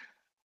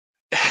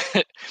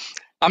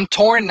 I'm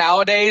torn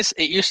nowadays.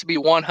 It used to be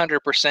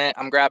 100%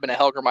 I'm grabbing a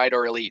Hellgrammite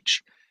or a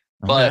leech.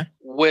 But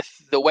with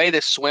the way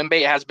this swim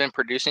bait has been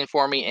producing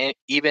for me, and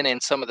even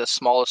in some of the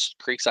smallest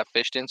creeks I've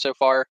fished in so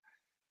far,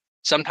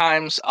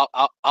 sometimes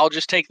I'll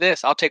just take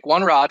this. I'll take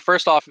one rod.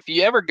 First off, if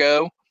you ever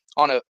go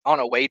on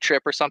a wade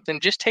trip or something,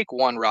 just take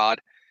one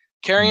rod.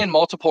 Carrying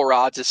multiple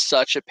rods is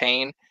such a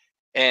pain.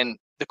 And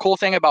the cool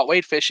thing about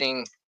wade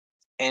fishing,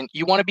 and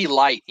you want to be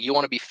light, you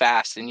want to be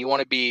fast, and you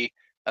want to be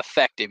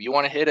effective. You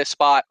want to hit a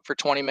spot for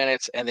 20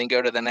 minutes and then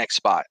go to the next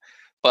spot.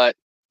 But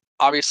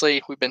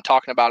obviously, we've been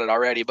talking about it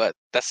already, but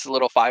that's the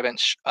little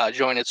 5-inch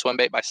jointed swim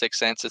bait by 6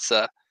 cents. It's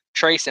a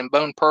trace and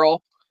bone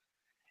pearl.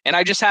 And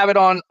I just have it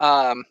on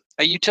a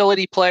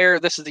utility player.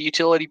 This is the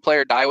utility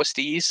player Daiwa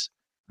Steez.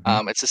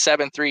 It's a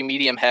 7.3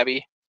 medium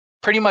heavy.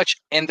 Pretty much.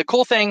 And the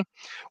cool thing,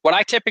 what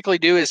I typically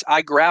do is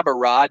I grab a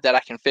rod that I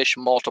can fish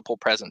multiple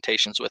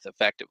presentations with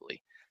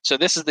effectively. So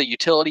this is the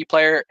utility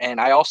player, and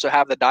I also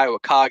have the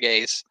Daiwa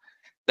Kages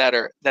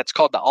that's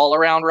called the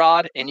all-around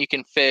rod, and you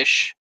can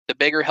fish the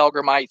bigger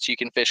Hellgrammites, you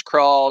can fish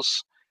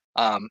crawls.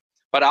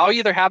 But I'll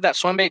either have that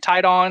swim bait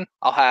tied on,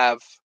 I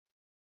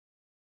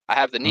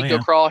have the Nico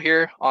crawl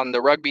here on the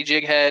rugby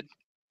jig head,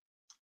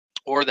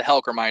 or the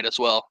Hellgrammite as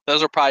well.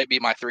 Those will probably be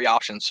my 3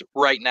 options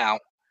right now.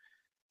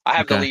 I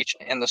have the leech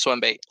and the swim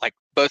bait. Like,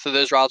 both of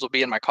those rods will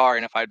be in my car,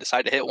 and if I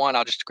decide to hit one,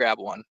 I'll just grab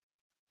one.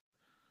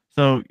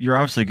 So you're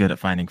obviously good at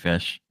finding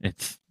fish.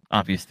 It's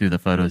obvious through the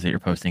photos that you're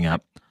posting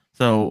up.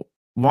 So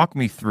walk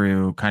me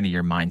through kind of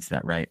your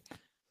mindset, right?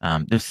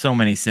 There's so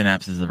many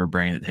synapses of our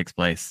brain that takes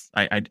place.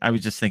 I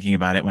was just thinking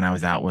about it when I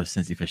was out with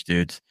Cincy Fish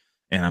Dudes,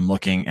 and I'm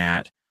looking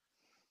at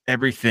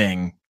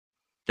everything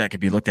that could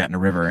be looked at in a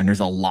river, and there's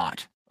a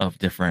lot of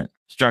different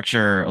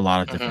structure, a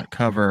lot of different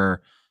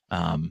cover,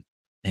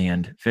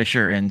 and fish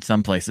are in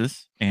some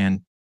places,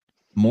 and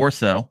more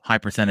so high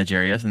percentage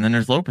areas, and then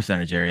there's low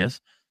percentage areas.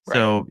 Right.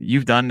 So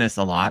you've done this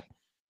a lot,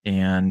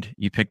 and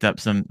you picked up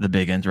the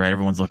big ones, right?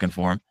 Everyone's looking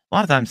for them. A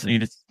lot of times,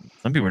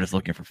 some people are just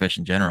looking for fish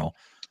in general.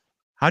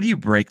 How do you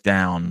break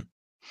down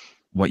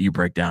what you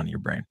break down in your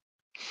brain?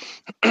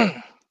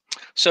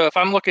 So if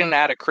I'm looking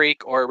at a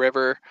creek or a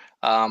river,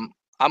 I'm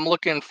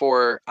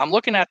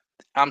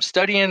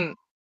studying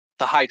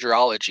the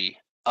hydrology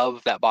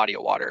of that body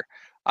of water.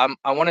 I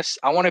want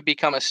to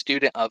become a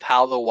student of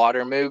how the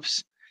water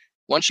moves.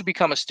 Once you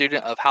become a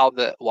student of how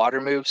the water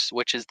moves,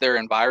 which is their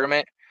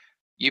environment,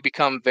 you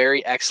become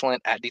very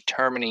excellent at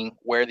determining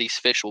where these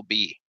fish will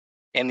be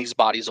in these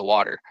bodies of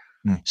water.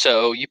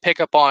 So you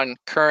pick up on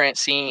current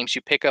seams,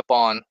 you pick up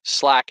on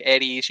slack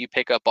eddies, you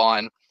pick up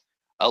on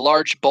a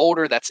large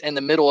boulder that's in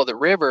the middle of the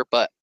river,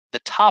 but the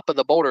top of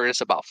the boulder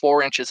is about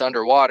 4 inches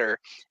underwater,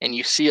 and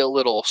you see a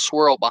little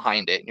swirl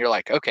behind it, and you're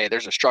like, okay,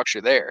 there's a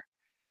structure there.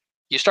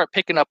 You start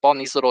picking up on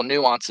these little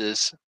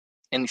nuances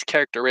and these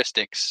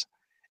characteristics,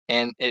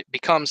 and it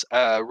becomes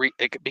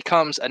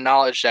a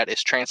knowledge that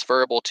is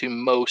transferable to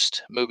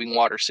most moving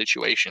water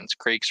situations,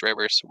 creeks,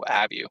 rivers, what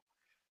have you.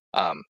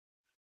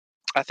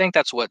 I think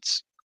that's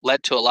what's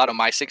led to a lot of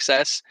my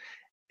success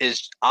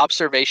is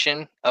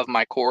observation of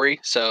my quarry.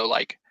 So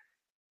like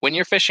when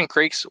you're fishing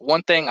creeks,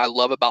 one thing I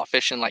love about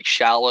fishing like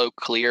shallow,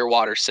 clear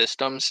water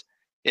systems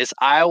is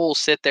I will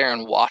sit there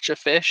and watch a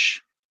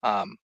fish,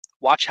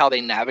 watch how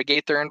they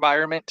navigate their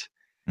environment.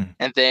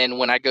 And then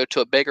when I go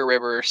to a bigger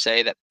river,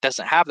 say that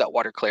doesn't have that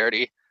water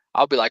clarity,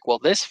 I'll be like, well,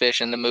 this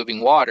fish in the moving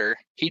water,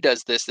 he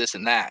does this, this,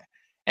 and that.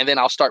 And then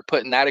I'll start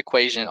putting that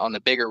equation on the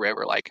bigger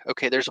river. Like,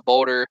 okay, there's a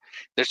boulder,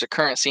 there's a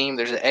current seam,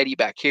 there's an eddy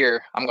back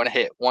here. I'm going to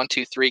hit 1,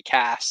 2, 3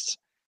 casts.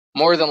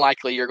 More than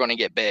likely, you're going to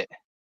get bit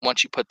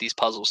once you put these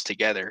puzzles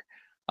together.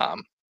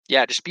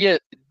 Just be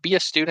a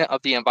student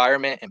of the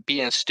environment and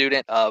be a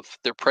student of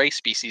their prey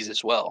species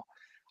as well.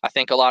 I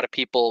think a lot of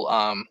people,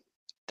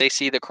 they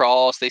see the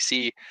crawls, they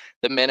see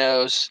the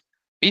minnows.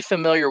 Be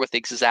familiar with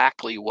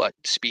exactly what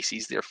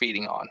species they're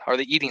feeding on. Are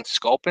they eating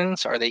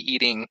sculpins? Are they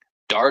eating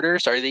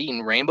darters? Are they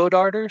eating rainbow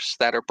darters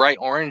that are bright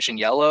orange and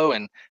yellow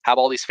and have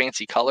all these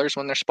fancy colors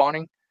when they're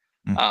spawning?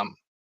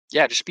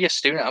 Just be a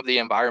student of the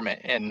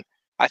environment, and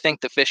I think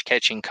the fish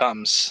catching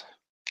comes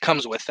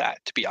with that,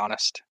 to be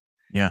honest.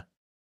 Yeah.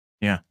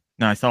 No,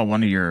 I saw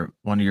one of your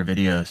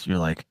videos. You're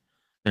like,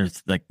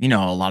 there's like, a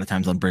lot of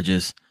times on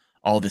bridges,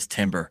 all this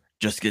timber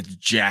just gets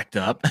jacked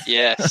up.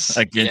 Yes.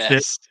 against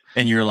it,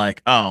 and you're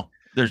like, oh,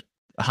 there's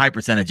a high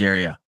percentage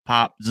area.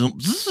 Pop, zoom,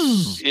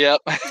 zzz,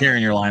 yep,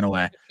 tearing your line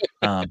away.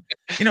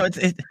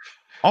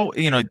 Oh,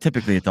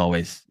 typically it's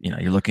always,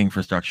 you're looking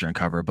for structure and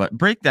cover, but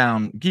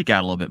geek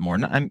out a little bit more.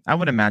 I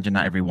would imagine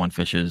not everyone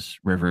fishes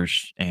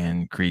rivers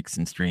and creeks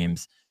and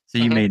streams. So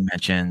you Hmm. made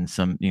mention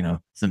some,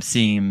 some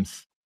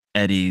seams,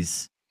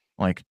 eddies,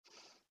 like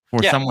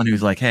for Yeah, someone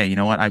who's like, hey, you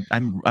know what,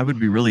 I would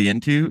be really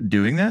into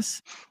doing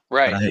this, but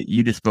right,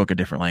 you just spoke a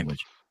different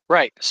language.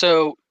 right.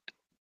 So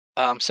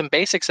some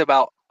basics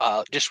about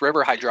just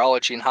river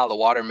hydrology and how the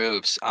water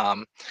moves.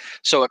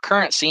 So a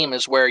current seam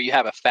is where you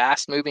have a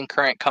fast moving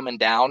current coming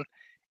down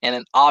and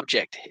an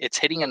object. It's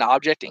hitting an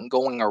object and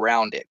going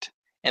around it.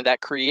 And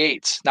that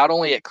creates, not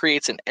only it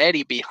creates an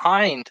eddy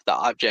behind the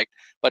object,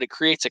 but it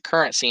creates a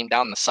current seam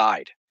down the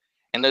side.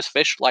 And those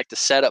fish like to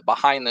set up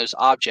behind those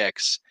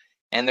objects.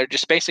 And they're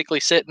just basically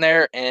sitting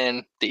there,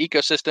 and the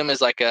ecosystem is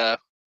like a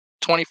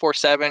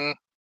 24/7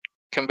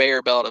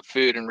 conveyor belt of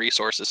food and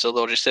resources. So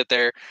they'll just sit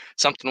there,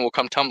 something will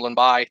come tumbling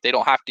by. They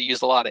don't have to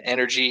use a lot of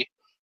energy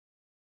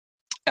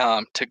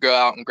to go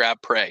out and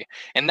grab prey.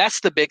 And that's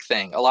the big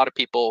thing. A lot of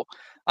people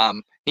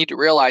need to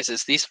realize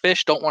is these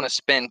fish don't want to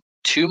spend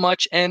too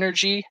much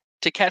energy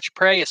to catch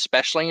prey,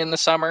 especially in the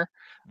summer.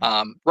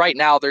 Right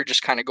now, they're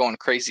just kind of going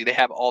crazy. They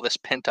have all this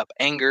pent up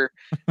anger,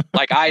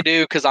 like I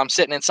do, because I'm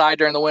sitting inside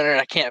during the winter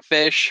and I can't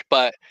fish.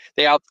 But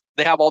they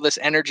have all this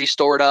energy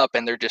stored up,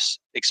 and they're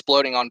just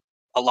exploding on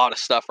a lot of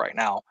stuff right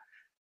now.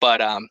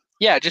 But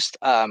yeah, just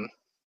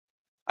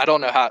I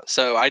don't know how.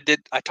 So I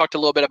talked a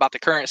little bit about the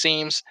current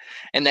seams,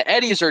 and the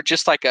eddies are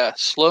just like a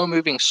slow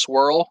moving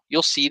swirl.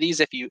 You'll see these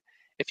if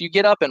you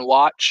get up and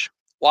watch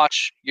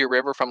your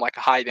river from like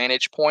a high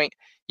vantage point.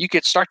 You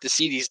could start to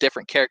see these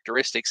different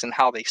characteristics and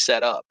how they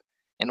set up.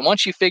 And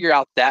once you figure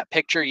out that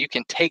picture, you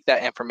can take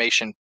that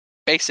information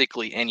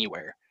basically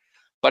anywhere.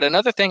 But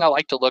another thing I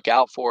like to look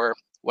out for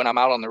when I'm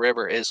out on the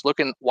river is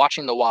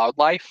watching the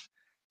wildlife.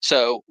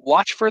 So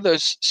watch for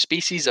those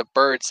species of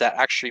birds that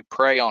actually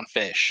prey on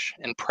fish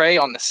and prey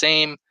on the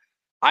same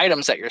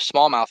items that your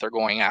smallmouth are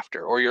going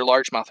after or your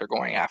largemouth are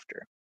going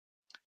after.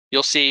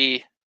 You'll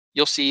see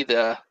you'll see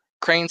the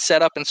cranes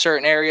set up in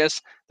certain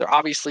areas. They're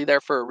obviously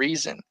there for a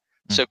reason.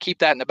 Mm. So keep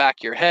that in the back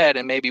of your head,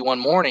 and maybe one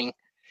morning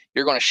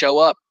you're going to show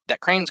up. That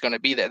crane's going to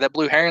be there. That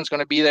blue heron's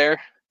going to be there.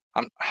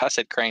 I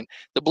said crane.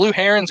 The blue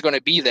heron's going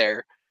to be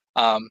there.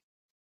 Um,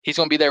 he's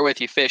going to be there with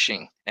you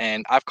fishing.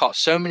 And I've caught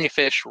so many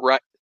fish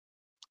right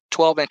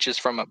 12 inches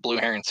from a blue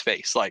heron's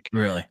face. Like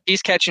Really?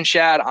 he's catching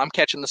shad. I'm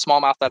catching the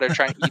smallmouth that are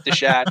trying to eat the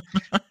shad.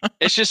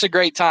 It's just a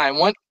great time.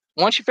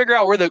 Once you figure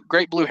out where the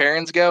great blue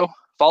herons go,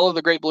 follow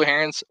the great blue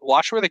herons.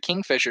 Watch where the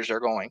kingfishers are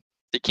going.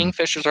 The Mm.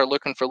 kingfishers are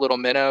looking for little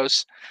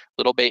minnows,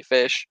 little bait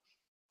fish.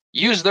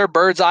 Use their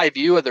bird's eye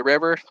view of the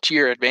river to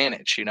your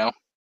advantage, you know?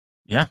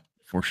 Yeah,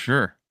 for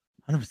sure.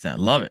 100%.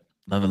 Love it.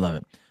 Love it. Love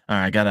it. All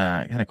right. I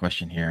got a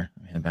question here.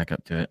 Let me head back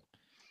up to it.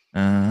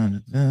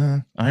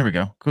 Oh, here we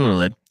go. Cooler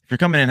lid. If you're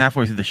coming in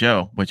halfway through the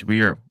show, which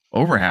we are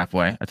over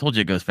halfway, I told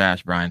you it goes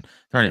fast, Brian.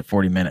 It's already at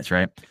 40 minutes,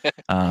 right?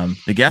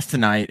 The guest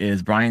tonight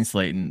is Brian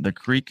Slayton, the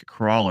creek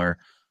crawler.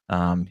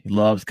 He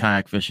loves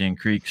kayak fishing,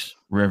 creeks,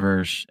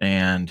 rivers,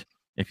 and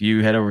if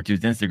you head over to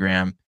his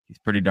Instagram, he's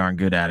pretty darn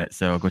good at it.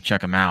 So go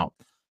check him out.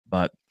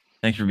 But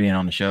thanks for being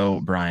on the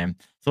show, Brian.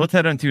 So let's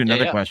head on to Yeah,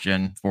 another yeah.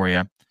 question for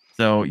you.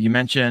 So you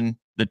mentioned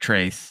the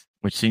trace,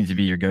 which seems to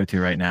be your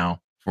go-to right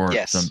now for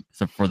Yes.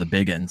 some for the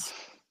big uns.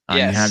 You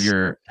have Yes.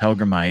 your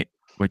Helgramite,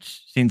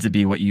 which seems to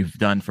be what you've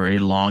done for a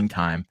long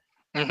time.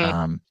 Hmm.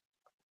 Um,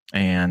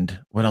 and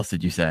what else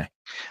did you say?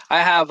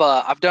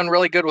 I've done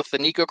really good with the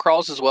Nico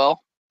crawls as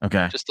well.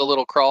 Okay. Just a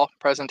little crawl Yep.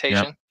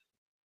 presentation.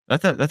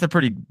 That's a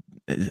pretty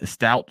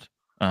stout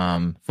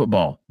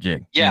football jig. I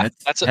mean, Yeah,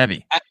 it's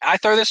heavy. I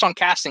throw this on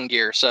casting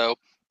gear. So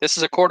this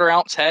is a 1/4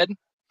 ounce head,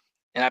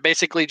 and I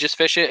basically just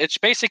fish it. It's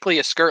basically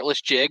a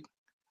skirtless jig.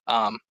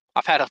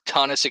 I've had a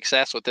ton of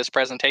success with this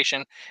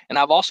presentation, and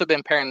I've also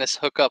been pairing this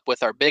hook up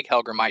with our big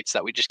Helgramites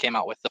that we just came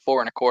out with, the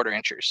 4 1/4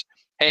 inchers.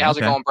 Hey, how's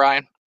it Okay. going,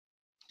 Brian?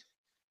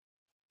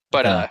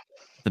 But That's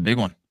a big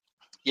one.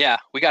 yeah,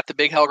 we got the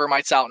big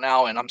Helgramites out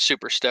now, and I'm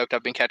super stoked.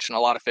 I've been catching a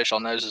lot of fish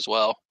on those as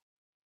well.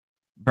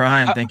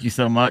 Brian, thank you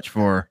so much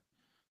for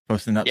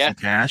posting up Yeah, some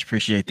cash.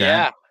 Appreciate that.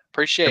 yeah,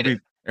 appreciate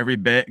it. Every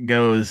bit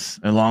goes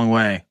a long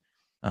way.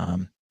 Let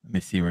me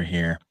see, we're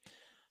here.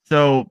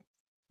 So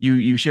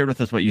you shared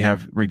with us what you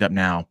have rigged up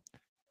now.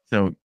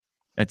 So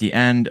at the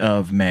end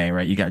of May,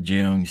 right? You got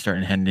June, you're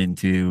starting to head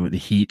into the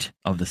heat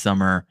of the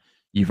summer.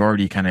 You've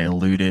already kind of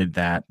alluded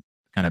that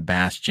kind of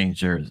bass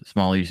change their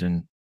smallies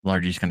and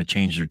largies kind of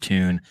change their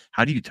tune.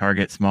 How do you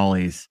target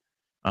smallies,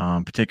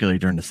 particularly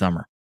during the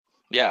summer?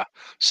 Yeah.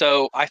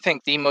 So I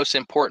think the most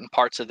important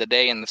parts of the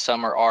day in the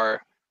summer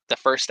are the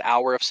first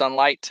hour of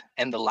sunlight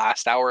and the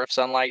last hour of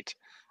sunlight.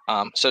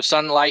 So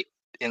sunlight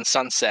and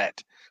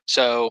sunset.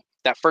 So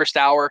that first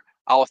hour,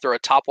 I'll throw a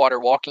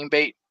topwater walking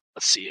bait.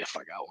 Let's see if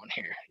I got one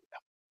here.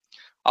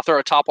 I'll throw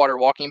a topwater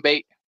walking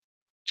bait,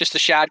 just a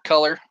shad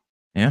color.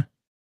 Yeah.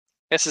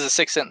 This is a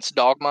 6 cents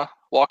Dogma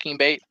walking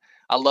bait.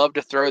 I love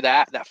to throw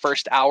that. That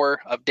first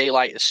hour of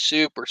daylight is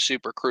super,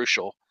 super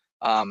crucial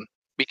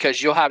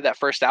because you'll have that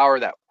first hour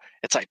that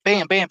it's like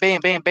bam, bam,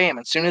 bam, bam, bam.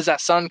 As soon as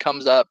that sun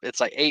comes up, it's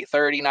like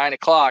 8:30, 9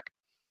 o'clock.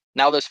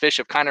 Now those fish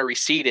have kind of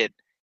receded,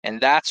 and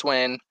that's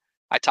when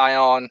I tie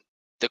on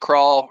the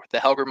crawl, the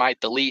hellgrammite,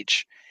 the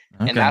leech,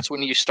 and Okay. that's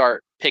when you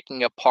start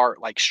picking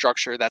apart like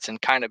structure that's in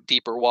kind of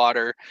deeper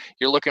water.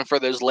 You're looking for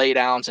those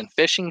laydowns and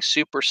fishing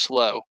super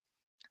slow.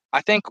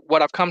 I think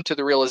what I've come to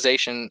the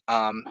realization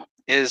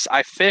is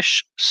I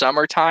fish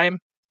summertime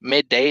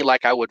midday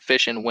like I would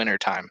fish in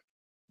wintertime,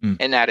 Mm.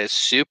 and that is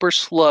super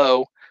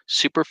slow,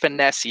 super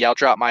finessey.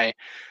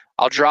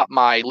 I'll drop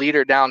my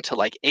leader down to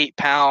like 8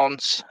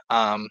 pounds.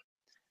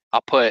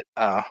 I'll put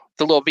the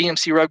little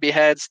VMC rugby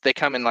heads. They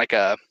come in like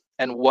a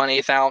and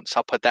 1/8 ounce.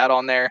 I'll put that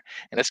on there,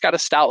 and it's got a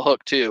stout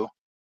hook too.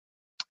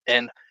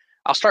 And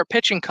I'll start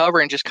pitching cover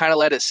and just kind of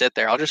let it sit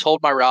there. I'll just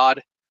hold my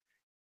rod,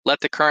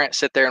 let the current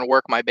sit there and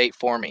work my bait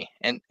for me,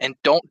 and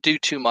don't do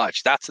too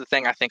much. That's the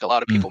thing I think a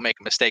lot of Mm. people make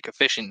a mistake of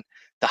fishing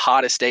the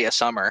hottest day of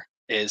summer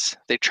is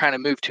they're trying to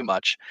move too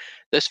much.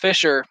 This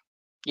fish are,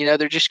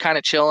 they're just kind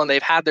of chilling.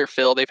 They've had their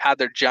fill. They've had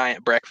their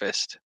giant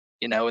breakfast,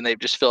 and they've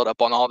just filled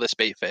up on all this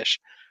bait fish.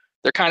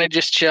 They're kind of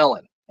just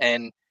chilling,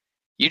 and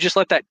you just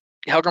let that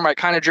hellgrammite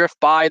kind of drift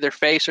by their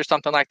face or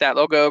something like that.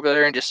 They'll go over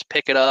there and just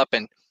pick it up,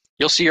 and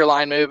you'll see your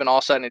line move, and all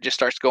of a sudden it just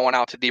starts going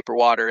out to deeper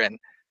water, and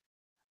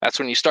that's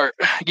when you start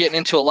getting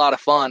into a lot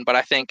of fun. But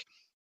I think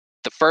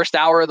the first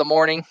hour of the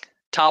morning,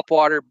 top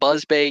water,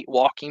 buzz bait,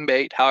 walking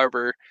bait,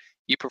 however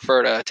you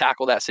prefer to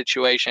tackle that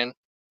situation.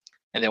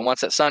 And then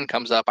once that sun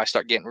comes up, I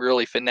start getting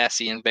really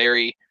finessey and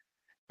very,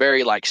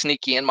 very like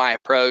sneaky in my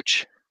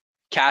approach.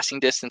 Casting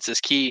distance is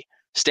key.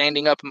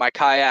 Standing up in my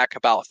kayak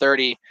about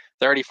 30,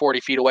 40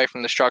 feet away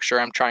from the structure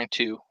I'm trying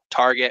to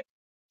target,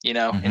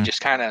 and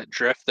just kind of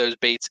drift those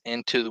baits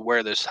into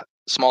where those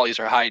smallies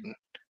are hiding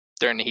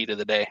during the heat of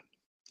the day.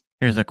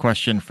 Here's a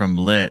question from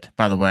Lit.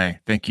 By the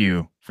way, thank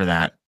you for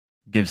that.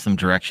 Give some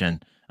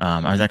direction.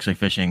 I was actually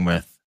fishing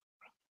with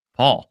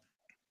Paul,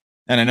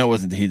 and I know it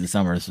wasn't the heat of the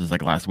summer. This was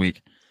like last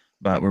week,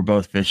 but we're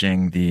both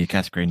fishing the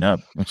Cascade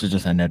Nub, which is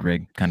just a Ned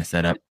rig kind of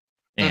setup.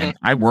 And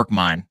I work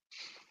mine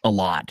a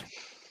lot,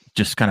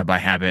 just kind of by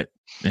habit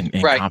and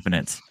Right.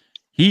 confidence.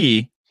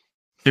 He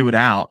threw it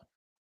out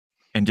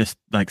and just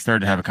like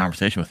started to have a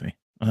conversation with me.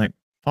 I was like,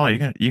 Paul, you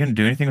gonna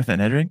do anything with that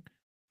Ned rig?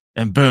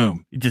 And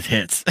boom, it just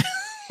hits.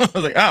 I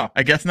was like, oh,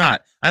 I guess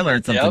not. I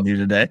learned something new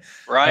today.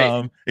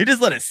 Right. You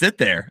just let it sit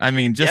there. I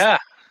mean,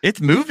 it's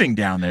moving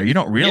down there. You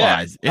don't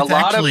realize it's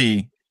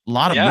actually a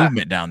lot of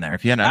movement down there.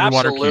 If you had an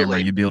underwater camera,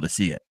 you'd be able to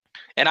see it.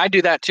 And I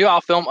do that too.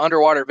 I'll film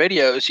underwater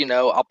videos.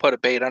 I'll put a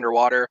bait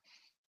underwater.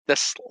 The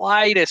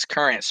slightest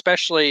current,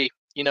 especially,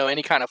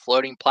 any kind of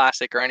floating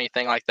plastic or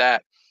anything like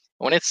that,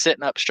 when it's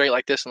sitting up straight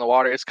like this in the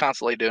water, it's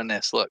constantly doing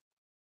this. Look.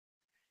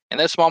 And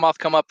those smallmouth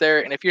come up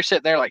there, and if you're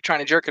sitting there like trying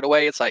to jerk it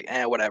away, it's like,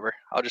 whatever.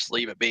 I'll just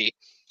leave it be.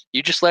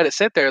 You just let it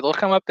sit there. They'll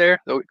come up there.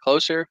 They'll get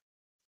closer.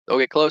 They'll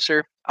get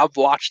closer. I've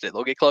watched it.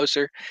 They'll get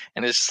closer,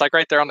 and it's just like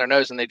right there on their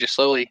nose, and they just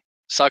slowly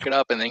suck it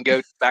up and then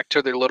go back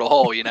to their little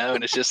hole,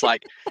 and it's just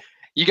like,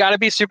 you got to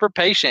be super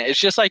patient. It's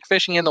just like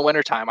fishing in the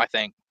wintertime, I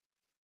think.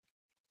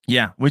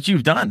 Yeah, which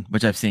you've done,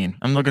 which I've seen.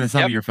 I'm looking at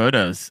some of your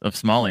photos of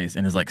smallies,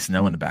 and there's like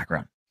snow in the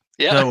background.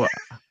 Yeah. So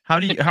how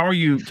are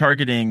you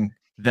targeting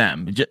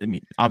them? I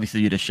mean,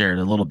 obviously you just shared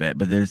a little bit,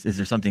 but is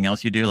there something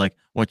else you do? Like,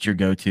 what's your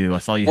go-to? I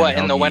saw you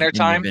in the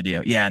wintertime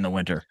video. Yeah, in the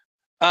winter.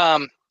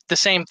 The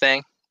same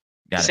thing.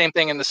 Same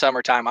thing in the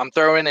summertime. I'm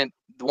throwing in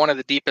one of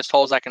the deepest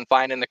holes I can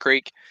find in the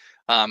creek.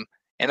 And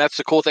that's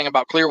the cool thing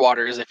about clear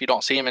water is if you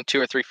don't see them in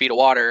 2 or 3 feet of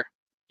water,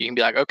 you can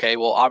be like, okay,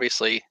 well,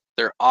 obviously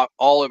they're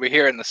all over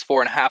here in this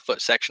 4.5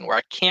 foot section where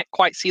I can't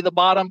quite see the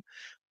bottom,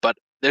 but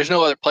there's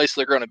no other place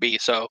they're going to be.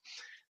 So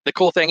the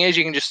cool thing is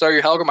you can just throw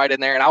your hellgrammite in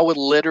there, and I would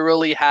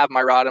literally have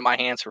my rod in my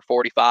hands for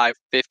 45,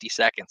 50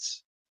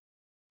 seconds.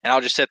 And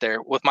I'll just sit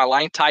there with my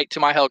line tight to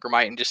my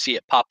hellgrammite and just see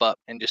it pop up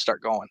and just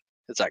start going.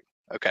 It's like,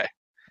 okay.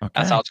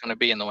 That's how it's going to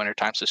be in the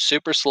wintertime. So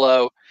super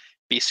slow,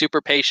 be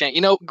super patient.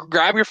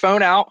 Grab your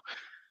phone out,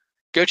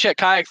 go check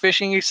Kayak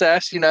Fishing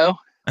Success,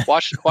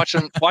 watch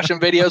some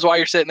videos while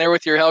you're sitting there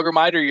with your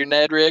hellgrammite or your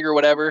Ned rig or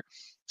whatever.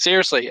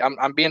 Seriously,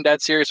 I'm being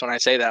dead serious when I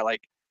say that.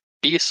 Like,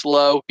 be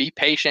slow, be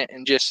patient,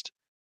 and just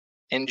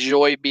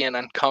enjoy being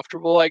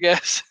uncomfortable, I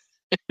guess.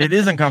 It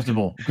is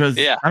uncomfortable because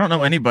I don't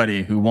know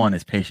anybody who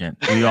is patient.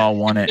 We all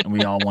want it, and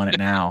we all want it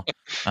now.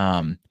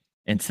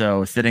 And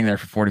so sitting there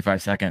for 45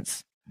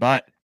 seconds.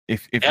 But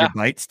if your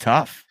bite's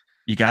tough,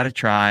 you got to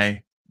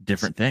try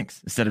different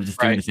things instead of just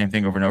doing the same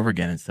thing over and over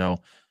again. And so,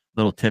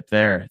 little tip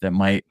there that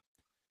might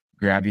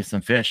grab you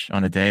some fish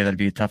on a day that'd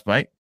be a tough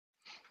bite.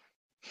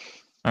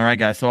 All right,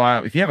 guys. So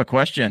if you have a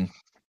question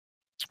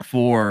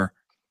for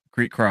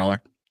Creek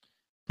Crawler,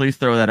 please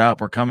throw that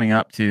up. We're coming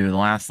up to the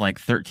last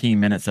 13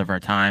 minutes of our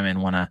time,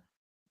 and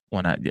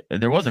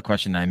there was a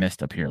question I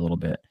missed up here a little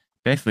bit.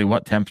 Basically,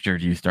 what temperature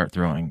do you start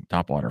throwing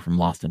topwater from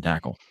Lost and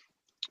Tackle?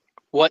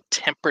 What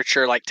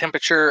temperature? Like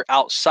temperature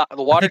outside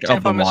the water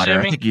temp? I'm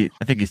assuming.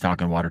 I think he's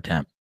talking water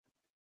temp.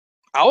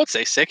 I would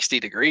say 60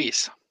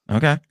 degrees.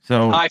 Okay,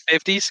 so high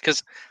 50s,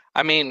 because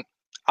I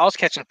was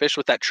catching fish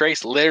with that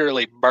trace,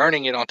 literally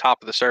burning it on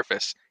top of the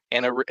surface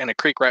in a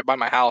creek right by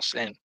my house,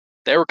 and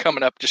they were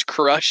coming up just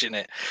crushing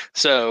it.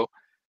 So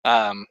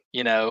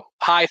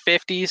High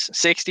 50s,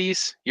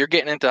 60s, you're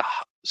getting into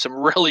some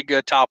really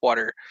good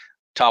topwater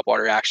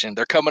action.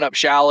 They're coming up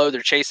shallow,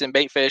 they're chasing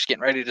bait fish,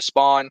 getting ready to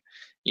spawn,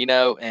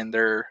 and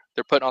they're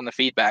putting on the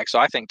feedback. So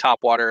I think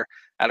topwater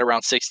at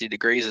around 60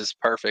 degrees is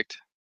perfect.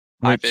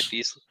 High which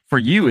 50s. for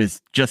you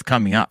is just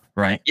coming up,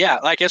 right? Yeah,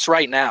 like it's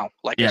right now.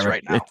 Like Yeah, it's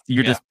right. right now.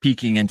 You're Yeah. just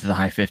peaking into the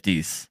high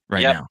 50s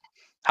right Yep. now.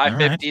 High All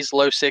right. 50s,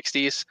 low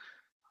 60s.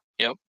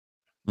 Yep.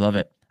 Love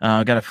it.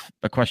 I got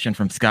a question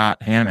from Scott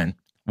Hanneman.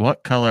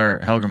 What color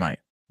Helgramite?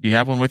 Do you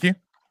have one with you?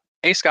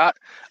 Hey Scott.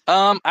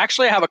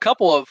 Actually I have a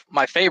couple of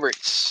my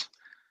favorites.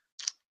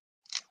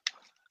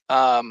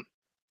 Um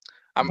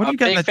I'm What do a you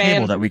got in big the table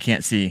fan. that we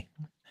can't see?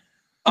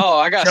 Oh,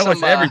 I got Show us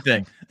some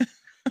everything.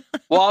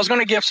 well, I was going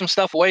to give some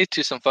stuff away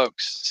to some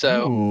folks.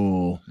 So,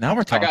 Ooh, now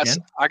we're talking.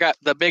 I got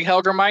the big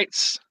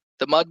Helgramites,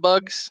 the mud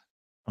bugs.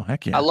 Oh,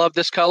 heck I yeah. love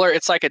this color.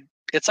 It's like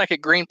a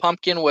green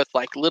pumpkin with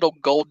like little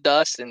gold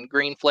dust and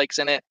green flakes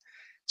in it.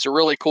 It's a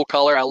really cool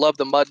color. I love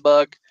the mud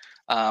bug.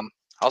 I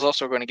was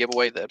also going to give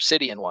away the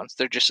obsidian ones.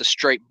 They're just a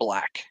straight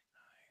black.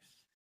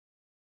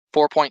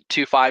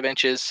 4.25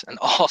 inches, an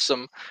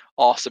awesome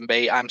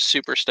bait. I'm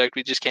super stoked.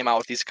 We just came out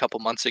with these a couple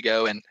months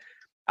ago, and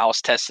I was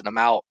testing them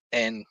out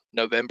in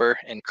November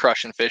and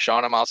crushing fish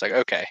on them. I was like,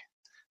 okay,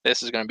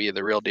 this is going to be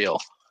the real deal.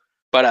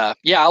 But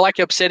yeah, I like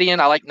obsidian.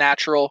 I like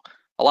natural.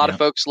 A lot of Yeah.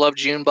 folks love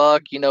June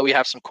bug. We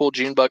have some cool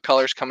June bug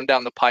colors coming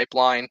down the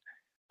pipeline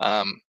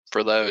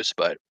for those.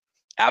 But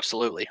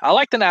absolutely, I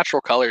like the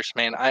natural colors,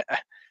 man.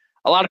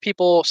 A lot of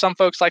people, some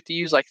folks like to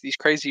use like these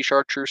crazy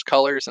chartreuse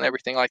colors and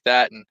everything like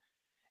that. And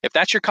if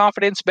that's your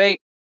confidence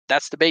bait,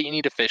 that's the bait you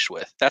need to fish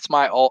with. That's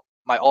my all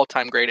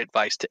time great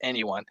advice to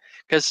anyone.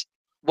 Because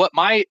what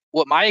my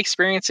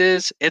experience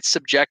is, it's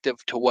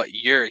subjective to what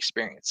your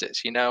experience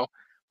is.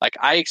 Like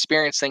I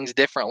experience things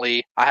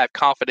differently. I have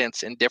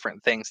confidence in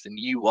different things than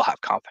you will have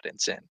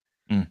confidence in.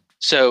 Mm.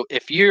 So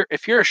if you're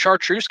a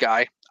chartreuse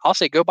guy, I'll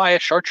say go buy a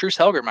chartreuse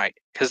Helgramite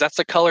because that's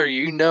the color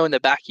in the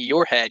back of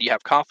your head you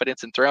have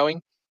confidence in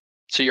throwing.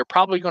 So you're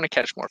probably going to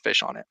catch more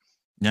fish on it.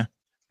 Yeah.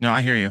 No,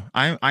 I hear you.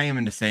 I am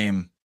in the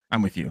same.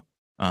 I'm with you.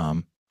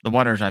 The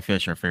waters I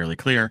fish are fairly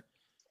clear.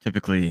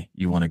 Typically,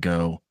 you want to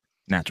go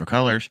natural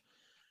colors.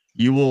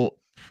 You will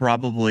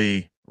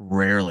probably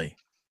rarely.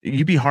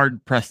 You'd be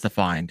hard pressed to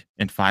find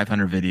in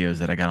 500 videos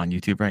that I got on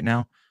YouTube right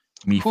now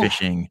me Whew.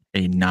 fishing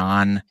a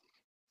non-natural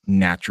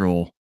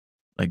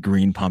like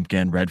green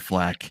pumpkin, red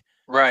fleck,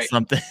 Right.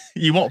 something.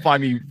 You won't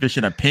find me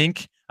fishing a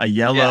pink, a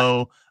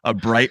yellow, a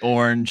bright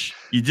orange.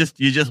 You just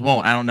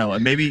won't. I don't know.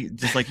 And maybe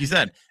just like you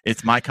said,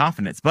 it's my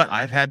confidence. But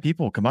I've had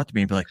people come up to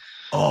me and be like,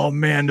 "Oh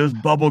man, those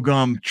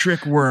bubblegum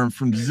trick worms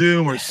from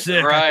Zoom are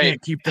sick. I Right.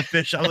 can't keep the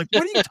fish." I was like,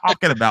 "What are you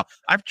talking about?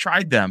 I've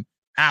tried them.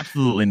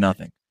 Absolutely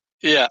nothing."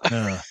 Yeah.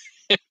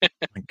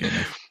 My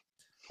goodness.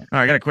 All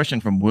right, I got a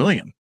question from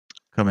William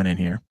coming in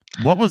here.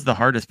 What was the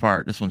hardest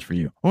part? This one's for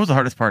you. What was the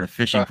hardest part of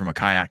fishing from a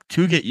kayak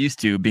to get used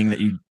to, being that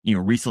you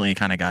recently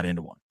kind of got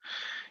into one?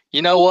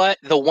 You know what?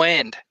 The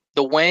wind.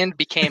 The wind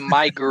became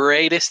my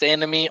greatest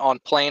enemy on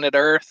planet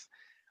Earth.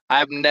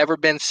 I've never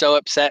been so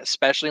upset,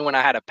 especially when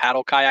I had a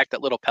paddle kayak,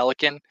 that little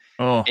Pelican,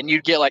 Oh, and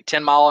you'd get like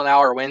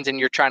 10-mile-an-hour winds and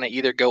you're trying to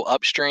either go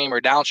upstream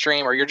or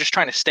downstream, or you're just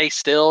trying to stay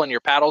still and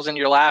your paddle's in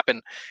your lap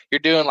and you're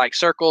doing like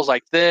circles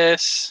like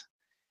this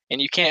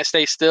and you can't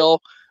stay still.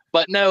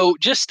 But no,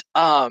 just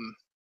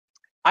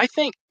I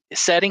think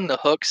setting the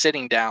hook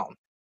sitting down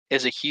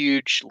is a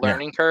huge yeah.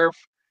 learning curve.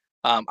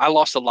 I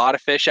lost a lot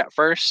of fish at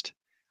first.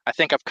 I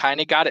think I've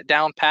kind of got it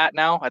down pat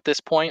now at this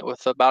point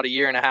with about a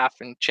year and a half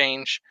and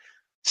change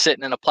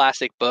sitting in a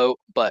plastic boat.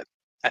 But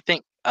I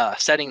think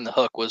setting the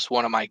hook was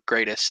one of my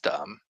greatest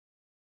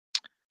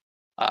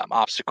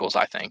obstacles,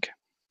 I think.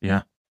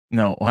 Yeah.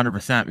 No,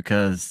 100%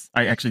 because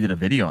I actually did a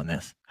video on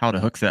this, how to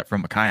hook set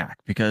from a kayak,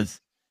 because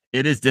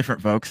it is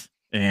different, folks.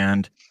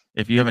 And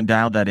if you haven't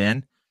dialed that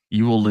in,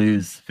 you will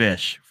lose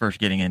fish first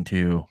getting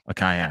into a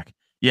kayak.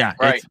 Yeah,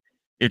 Right.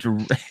 it's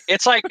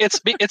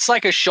It's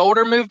like a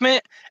shoulder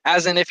movement,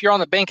 as in if you're on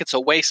the bank, it's a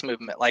waist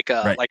movement, like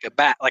a right. like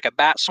a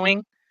bat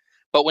swing.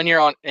 But when you're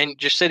on and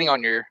just sitting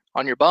on your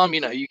bum,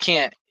 you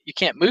can't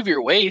move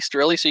your waist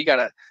really, so you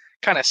gotta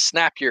kind of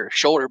snap your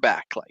shoulder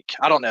back. Like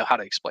I don't know how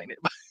to explain it.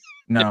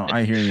 No,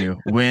 I hear you.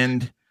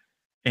 Wind.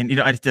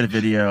 And I just did a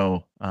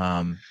video,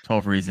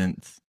 12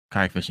 reasons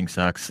kayak fishing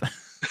sucks.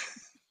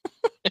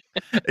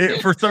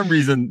 For some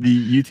reason,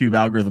 the YouTube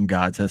algorithm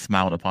gods has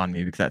smiled upon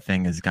me because that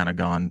thing has kind of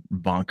gone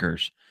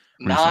bonkers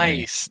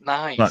recently.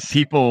 But Nice.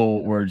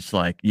 people were just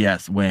like,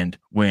 "Yes, wind,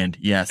 wind,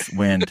 yes,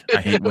 wind.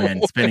 I hate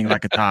wind, spinning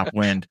like a top,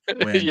 wind,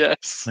 wind."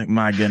 Yes. Like,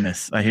 my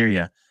goodness, I hear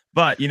you.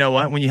 But you know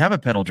what? When you have a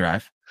pedal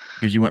drive,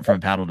 because you went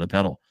from paddle to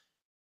pedal,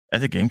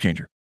 that's a game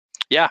changer.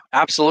 Yeah,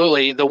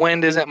 absolutely. The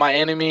wind isn't my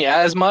enemy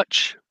as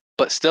much,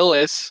 but still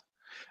is.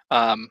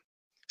 Um,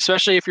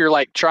 Especially if you're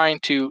like trying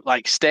to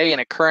like stay in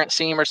a current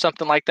seam or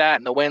something like that,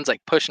 and the wind's like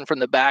pushing from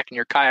the back and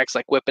your kayak's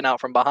like whipping out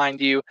from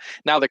behind you.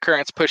 Now the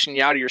current's pushing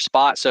you out of your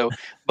spot. So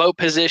boat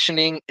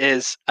positioning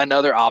is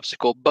another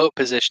obstacle. Boat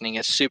positioning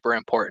is super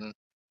important.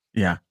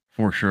 Yeah,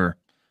 for sure.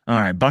 All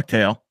right,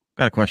 Bucktail,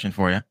 got a question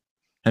for you.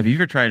 Have you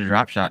ever tried a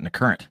drop shot in the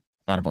current?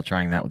 Thought about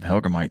trying that with the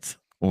Hellgrammites,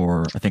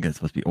 or I think it's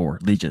supposed to be or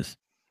leeches.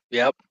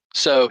 Yep.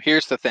 So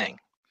here's the thing.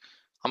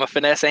 I'm a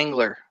finesse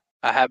angler.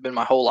 I have been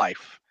my whole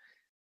life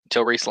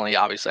until recently.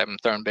 Obviously, I've been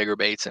throwing bigger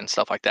baits and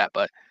stuff like that,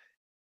 but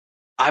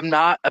I'm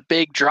not a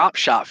big drop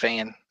shot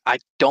fan. I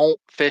don't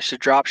fish a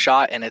drop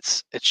shot, and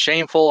it's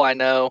shameful. I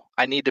know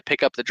I need to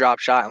pick up the drop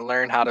shot and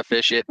learn how to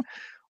fish it.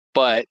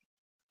 But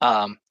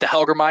the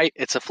Hellgrammite,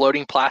 it's a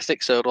floating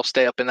plastic, so it'll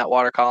stay up in that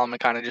water column and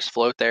kind of just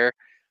float there.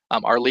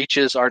 Our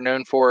leeches are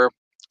known for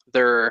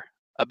their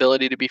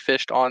ability to be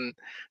fished on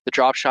the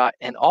drop shot,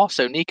 and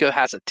also Nico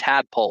has a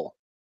tadpole,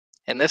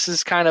 and this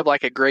is kind of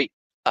like a great,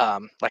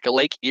 like a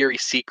Lake Erie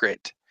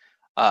secret.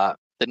 The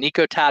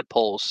Nico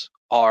tadpoles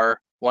are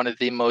one of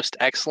the most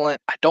excellent.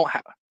 I don't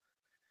have.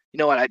 You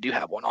know what? I do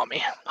have one on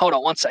me. Hold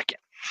on one second.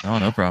 Oh,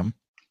 no problem.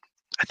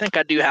 I think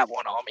I do have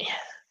one on me.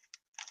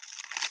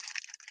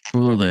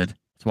 Cooler lid.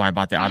 That's why I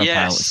bought the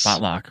autopilot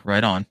spot lock.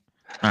 Right on.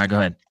 All right, go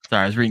ahead.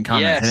 Sorry, I was reading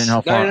comments. Yes. I didn't know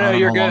how far. No, I don't know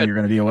you're how long good. you're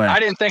going to be away. I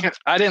didn't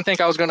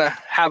think I was gonna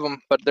have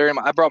them, but they're in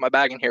I brought my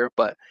bag in here.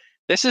 But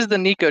this is the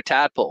Nico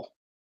tadpole.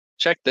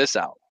 Check this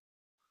out.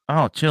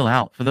 Oh, chill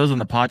out. For those on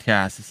the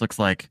podcast, this looks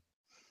like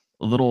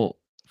a little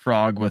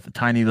frog with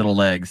tiny little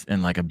legs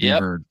and like a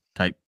beaver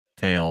type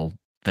tail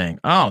thing.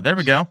 Oh, there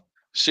we go.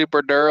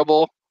 Super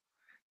durable.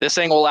 This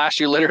thing will last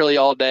you literally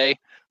all day.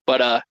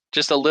 But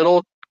just a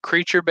little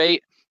creature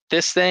bait.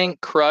 This thing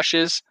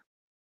crushes.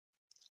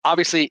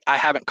 Obviously, I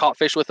haven't caught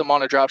fish with them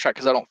on a drop shot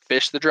because I don't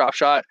fish the drop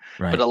shot.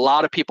 Right. But a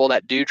lot of people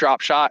that do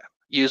drop shot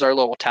use our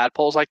little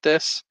tadpoles like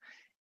this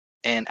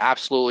and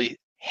absolutely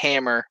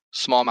hammer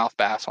smallmouth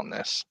bass on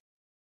this.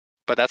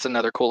 But that's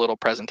another cool little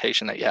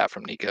presentation that you have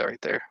from Nico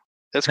right there.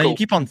 That's now cool.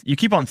 You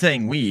keep on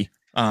saying we.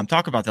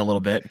 Talk about that a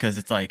little bit because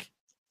it's like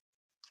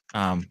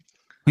who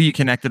you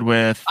connected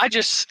with.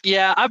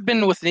 I've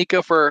been with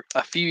Nico for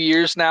a few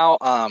years now.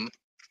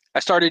 I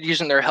started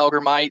using their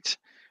Hellgrammite,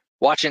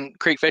 watching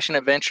Creek Fishing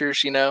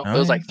Adventures, it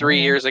was like 3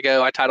 years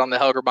ago. I tied on the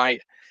Hellgrammite.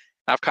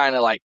 I've kind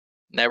of like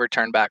never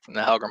turned back from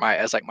the Hellgrammite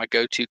as like my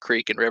go-to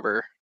creek and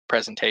river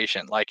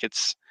presentation. Like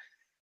it's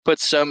put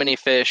so many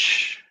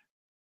fish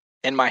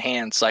in my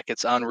hands, like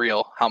it's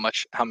unreal how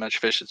much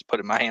fish it's put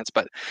in my hands.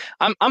 But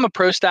I'm a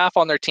pro staff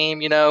on their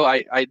team.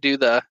 I do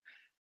the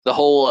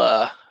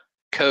whole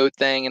code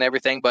thing and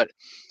everything. But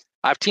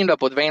I've teamed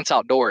up with Vance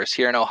Outdoors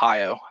here in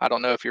Ohio. I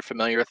don't know if you're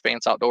familiar with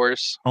Vance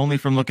Outdoors. Only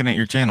from looking at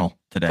your channel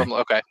today.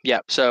 Okay, yeah.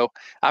 So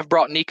I've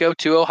brought Nico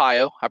to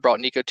Ohio. I brought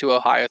Nico to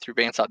Ohio through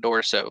Vance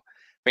Outdoors. So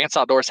Vance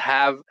Outdoors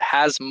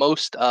has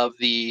most of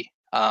the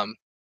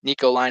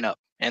Nico lineup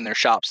in their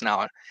shops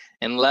now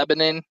in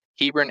Lebanon,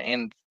 Hebron,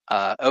 and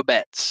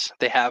Obetz.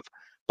 They have a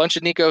bunch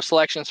of Nico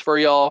selections for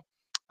y'all.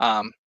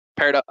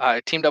 Paired up,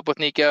 I teamed up with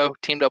Nico,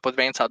 teamed up with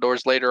Vance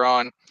Outdoors later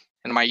on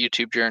in my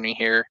YouTube journey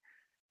here,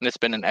 and it's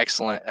been an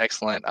excellent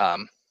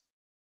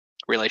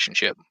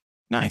relationship.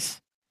 Nice.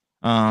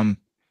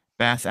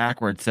 Bass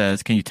Ackward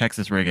says, "Can you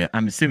Texas rig it?"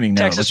 I'm assuming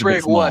no. Texas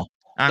rig what?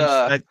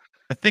 I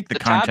think the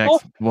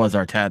context was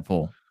our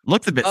tadpole.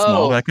 Looks a bit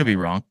small, but I could be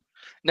wrong.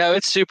 No,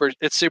 it's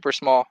super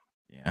small.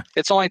 Yeah.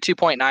 It's only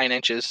 2.9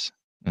 inches.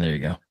 There you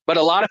go. But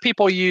a lot of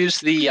people use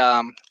the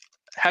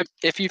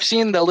if you've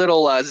seen the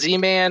little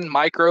Z-Man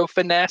micro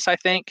finesse, I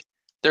think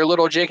they're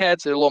little jig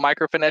heads, they're little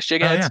micro finesse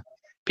jig heads. Yeah.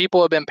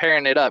 People have been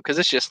pairing it up because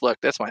it's just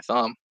that's my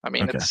thumb. I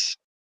mean, it's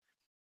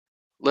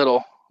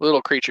little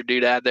creature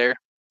doodad there.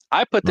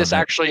 I put this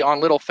actually on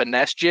little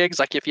finesse jigs,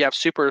 like if you have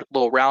super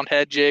little round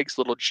head jigs,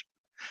 little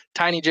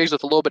tiny jigs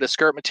with a little bit of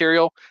skirt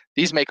material.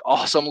 These make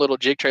awesome little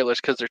jig trailers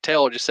because their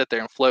tail will just sit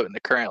there and float in the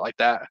current like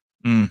that.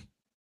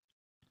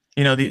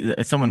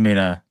 Someone made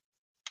a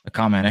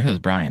comment. I think it was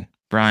Brian.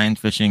 Brian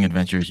Fishing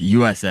Adventures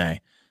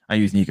USA. I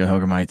use Nico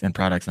Hellgrammites and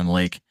products on the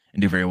lake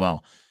and do very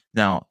well.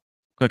 Now,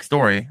 quick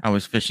story. I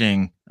was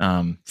fishing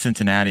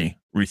Cincinnati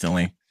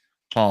recently.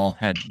 Paul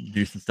had to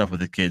do some stuff with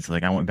his kids. So,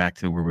 I went back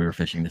to where we were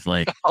fishing this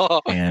lake.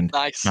 And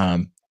nice.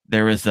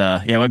 There was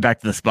I went back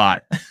to the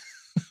spot.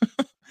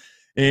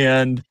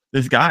 And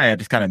this guy, I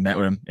just kind of met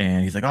with him,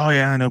 and he's like, "Oh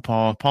yeah, I know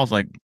Paul." Paul's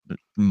like a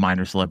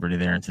minor celebrity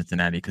there in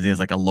Cincinnati because he has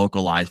like a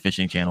localized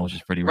fishing channel, which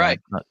is pretty rad.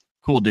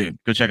 Cool dude.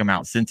 Go check him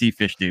out. Cincy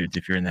Fish Dudes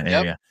if you're in that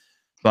area.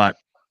 But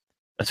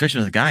I was fishing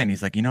with a guy, and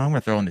he's like, I'm going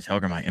to throw in this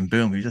Hellgrammite, and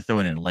boom, he's just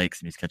throwing it in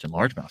lakes, and he's catching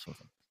largemouths with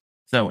them.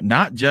 So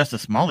not just a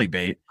smallie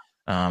bait.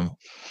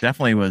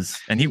 Definitely was,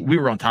 and we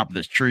were on top of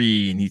this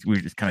tree, and we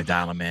were just kind of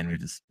dialing him in. We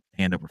just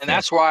hand over. And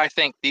that's why I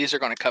think these are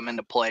going to come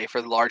into play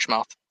for the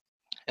largemouth,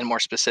 and more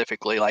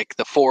specifically, like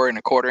the 4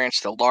 1/4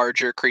 inch, the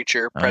larger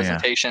creature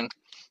presentation.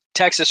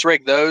 Texas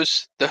rig,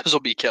 those will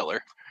be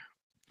killer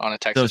on a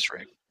Texas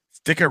rig.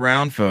 Stick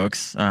around,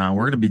 folks. We're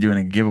going to be doing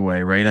a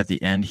giveaway right at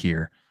the end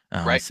here.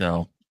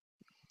 So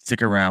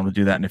stick around. We'll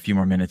do that in a few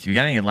more minutes. If you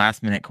got any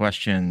last minute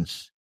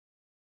questions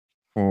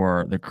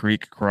for the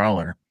creek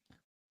crawler,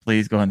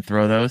 please go ahead and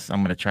throw those.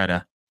 I'm going to try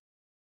to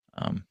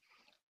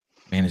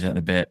manage that in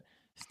a bit.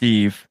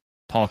 Steve,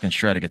 Paul can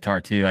shred a guitar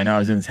too. I know I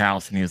was in his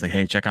house and he was like,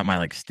 "Hey, check out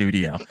my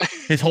studio."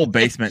 His whole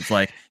basement's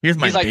here's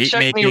my bait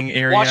making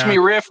area. Watch me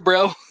riff,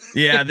 bro.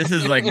 Yeah, this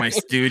is like my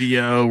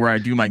studio where I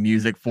do my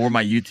music for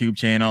my YouTube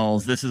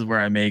channels. This is where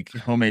I make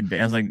homemade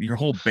bands. Like your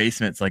whole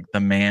basement's like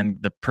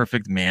the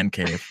perfect man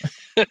cave.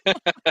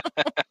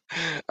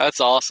 That's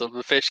awesome.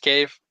 The fish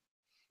cave.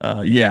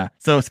 Yeah.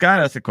 So Scott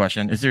asked a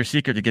question: is there a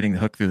secret to getting the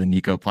hook through the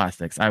Nico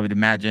plastics? I would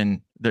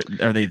imagine.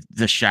 Are they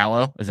just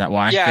shallow? Is that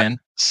why? Yeah, Thin?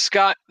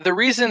 Scott, the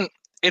reason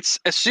it's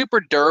a super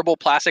durable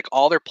plastic,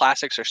 all their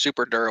plastics are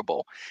super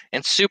durable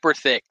and super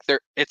thick.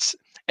 It's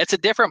a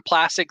different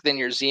plastic than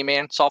your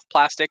Z-Man soft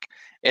plastic.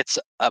 It's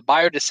a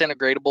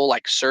biodegradable,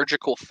 like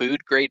surgical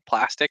food grade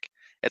plastic.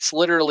 It's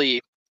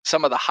literally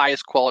some of the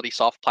highest quality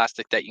soft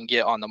plastic that you can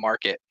get on the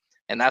market.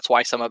 And that's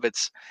why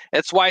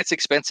it's why it's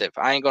expensive.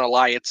 I ain't gonna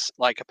lie, it's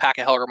like a pack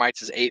of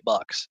Hellgrammites is $8.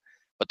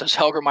 But those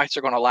Hellgrammites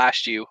are gonna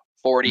last you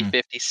 40,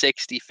 50,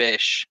 60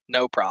 fish,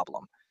 no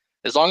problem.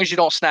 As long as you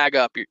don't snag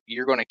up,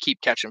 you're going to keep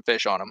catching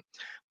fish on them.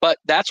 But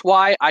that's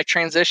why I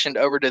transitioned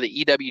over to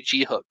the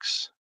EWG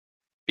hooks,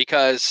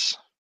 because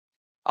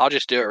I'll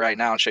just do it right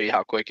now and show you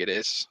how quick it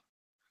is.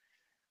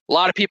 A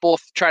lot of people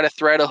try to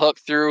thread a hook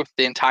through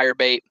the entire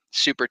bait.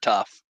 Super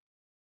tough.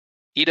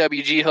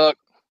 EWG hook,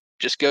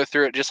 just go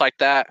through it just like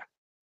that.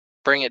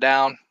 Bring it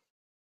down.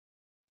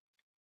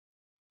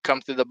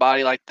 Come through the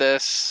body like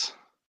this.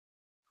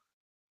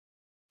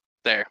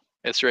 There.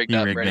 It's rigged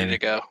up, ready to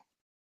go.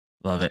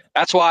 Love it.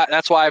 That's why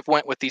I've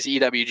went with these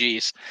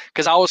EWGs,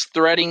 because I was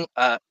threading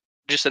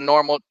just a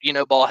normal,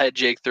 ball head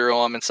jig through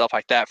them and stuff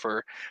like that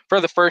for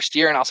the first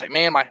year, and I was like,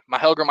 man, my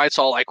Hellgrammites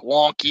all like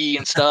wonky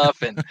and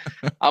stuff, and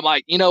I'm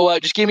like, you know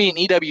what, just give me an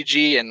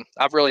EWG, and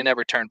I've really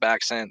never turned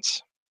back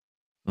since.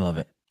 Love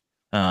it.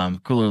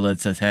 Cooler Lid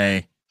says,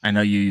 hey, I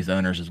know you use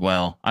owners as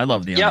well. I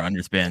love the owner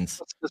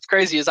underspins. What's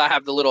crazy is I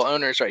have the little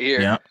owners right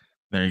here. Yeah,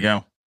 there you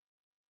go.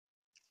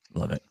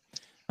 Love it.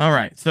 All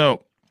right,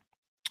 so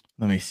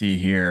let me see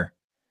here.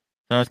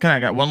 So I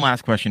got one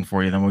last question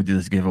for you, then we'll do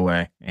this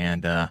giveaway.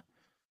 And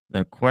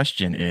the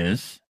question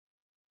is,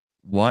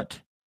 what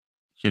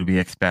should we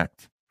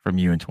expect from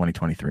you in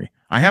 2023?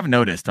 I have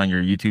noticed on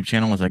your YouTube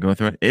channel as I go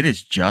through it, it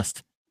is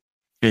just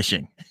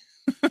fishing.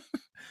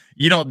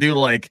 You don't do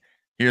like,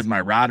 here's my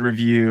rod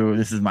review,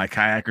 this is my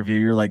kayak review.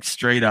 You're like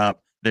straight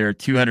up, there are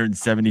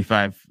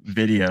 275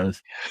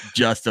 videos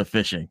just of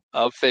fishing.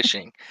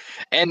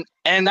 And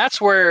that's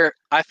where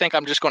I think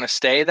I'm just going to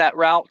stay that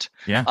route.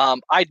 Yeah.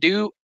 I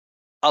do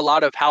a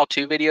lot of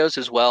how-to videos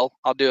as well.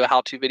 I'll do a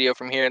how-to video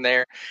from here and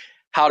there,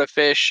 how to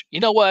fish. You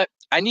know what?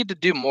 I need to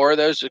do more of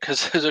those,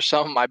 because those are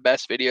some of my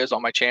best videos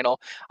on my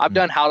channel. I've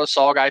done how to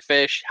saugeye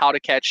fish, how to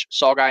catch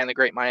saugeye in the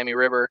Great Miami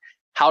River,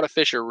 how to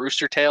fish a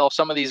rooster tail.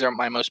 Some of these are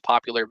my most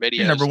popular videos.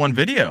 Your number one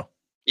video.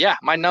 Yeah,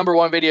 my number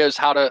one video is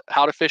how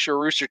to fish a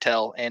rooster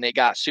tail, and it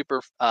got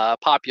super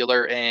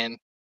popular in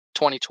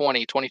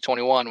 2020,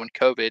 2021 when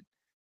COVID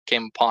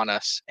came upon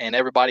us, and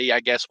everybody, I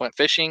guess, went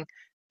fishing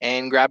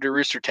and grabbed a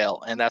rooster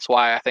tail, and that's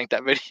why I think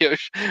that video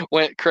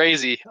went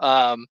crazy.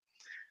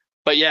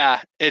 But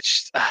yeah,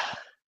 it's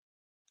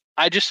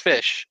I just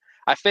fish.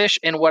 I fish,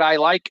 and what I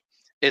like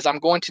is I'm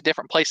going to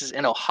different places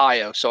in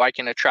Ohio, so I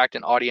can attract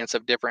an audience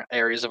of different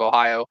areas of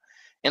Ohio,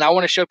 and I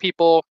want to show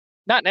people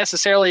not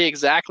necessarily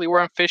exactly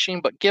where I'm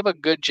fishing, but give a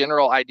good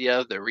general idea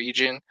of the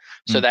region,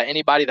 so that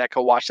anybody that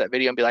could watch that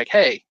video and be like,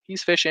 hey,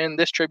 he's fishing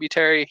this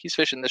tributary, he's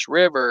fishing this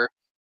river,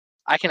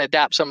 I can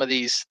adapt some of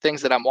these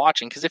things that I'm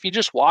watching. Because if you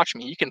just watch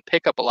me, you can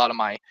pick up a lot of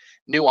my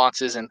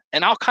nuances, and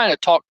I'll kind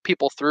of talk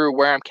people through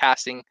where I'm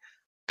casting,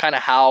 kind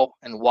of how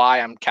and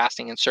why I'm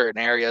casting in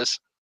certain areas.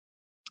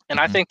 And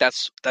I think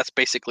that's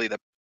basically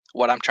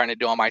what I'm trying to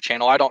do on my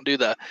channel. I don't do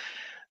the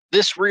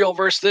this reel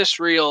versus this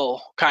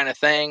reel kind of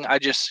thing. I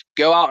just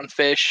go out and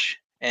fish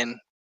and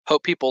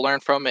hope people learn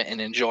from it and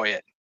enjoy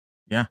it.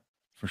 Yeah,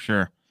 for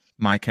sure.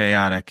 My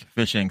Chaotic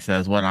Fishing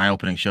says, what an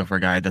eye-opening show for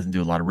a guy that doesn't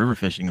do a lot of river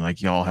fishing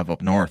like y'all have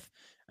up north.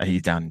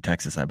 He's down in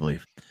Texas, I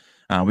believe.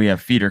 We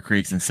have feeder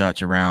creeks and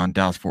such around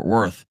Dallas-Fort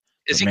Worth.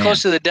 Is he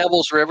close to the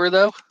Devil's River,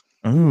 though?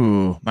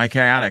 Ooh, my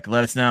Chaotic,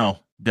 let us know.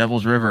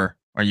 Devil's River,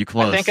 are you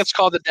close? I think it's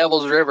called the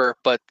Devil's River,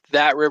 but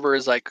that river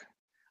is like,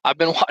 I've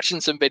been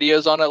watching some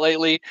videos on it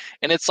lately,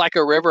 and it's like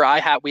a river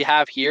we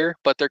have here,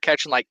 but they're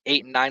catching like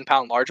 8 and 9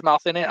 pound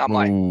largemouth in it. I'm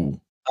like,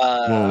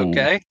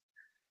 okay.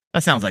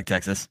 That sounds like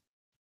Texas.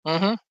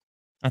 Mm-hmm.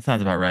 That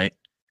sounds about right.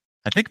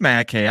 I think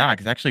Matt Chaotic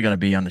is actually going to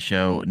be on the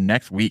show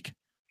next week.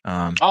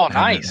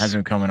 Nice. Has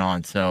him coming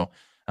on, so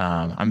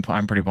I'm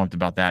pretty pumped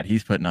about that.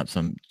 He's putting up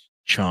some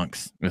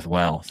chunks as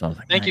well. So I was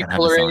like, thank you,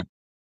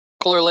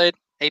 Cooler Lid,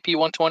 AP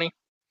 120.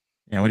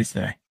 Yeah, what do you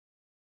say?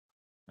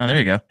 Oh, there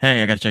you go.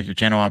 Hey, I got to check your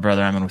channel out,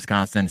 brother. I'm in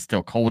Wisconsin. It's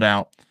still cold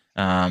out.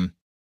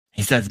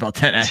 He says about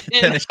 10 hours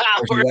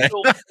away.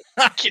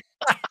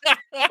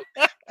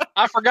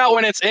 I forgot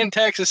when it's in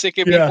Texas, it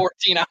can be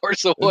 14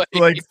 hours away.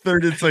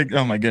 It's like,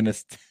 oh my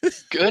goodness.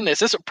 This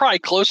is probably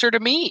closer to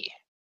me.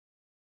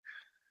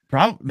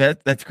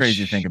 That's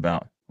crazy to think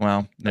about.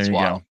 Well, there you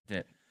go.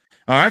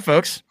 All right,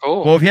 folks.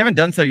 Cool. Well, if you haven't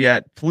done so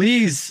yet,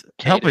 please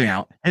help me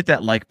out. Hit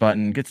that like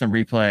button. Get some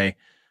replay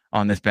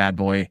on this bad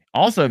boy.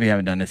 Also, if you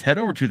haven't done this, head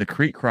over to the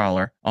Creek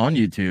Crawler on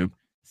YouTube.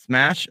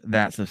 Smash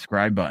that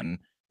subscribe button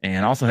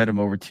And also head him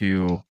over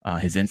to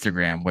his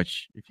Instagram,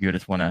 which if you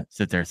just want to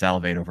sit there and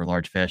salivate over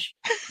large fish,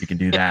 you can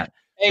do that.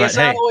 Hey, But it's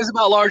not hey, always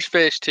about large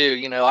fish too.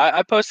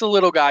 I post the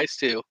little guys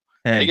too.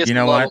 They hey, get you some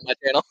know love what? on my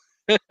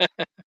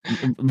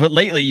channel. But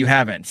lately you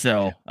haven't.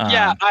 So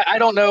Yeah, I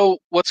don't know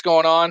what's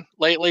going on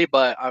lately,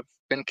 but I've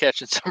been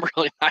catching some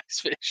really nice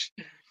fish.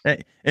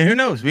 hey, and who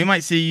knows? We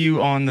might see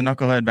you on the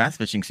Knucklehead Bass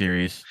Fishing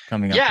Series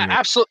coming up Yeah, here.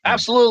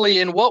 absolutely.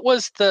 And what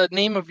was the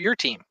name of your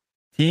team?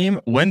 Team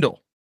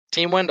Wendell.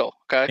 Team Wendell.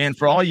 Okay. And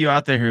for all you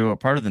out there who are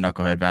part of the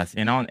Knucklehead Bass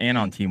and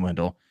on Team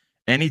Wendell,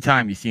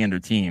 anytime you see under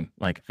team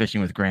like Fishing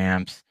with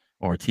Gramps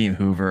or Team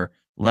Hoover,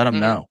 let them Mhm.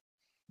 know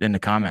in the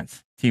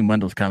comments. Team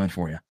Wendell's coming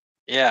for you.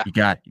 Yeah. You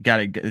got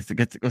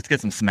to let's get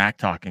some smack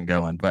talking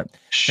going. But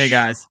hey Shh.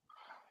 guys,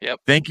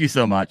 Yep. thank you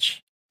so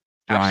much,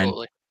 Brian.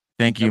 Absolutely.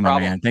 Thank No you, my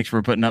problem. man. Thanks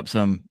for putting up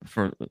some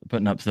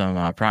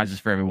prizes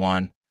for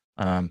everyone.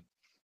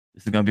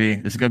 This is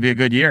gonna be a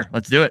good year.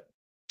 Let's do it.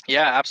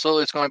 Yeah,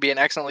 absolutely. It's going to be an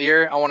excellent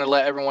year. I want to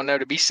let everyone know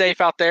to be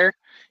safe out there.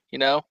 You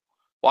know,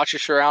 watch your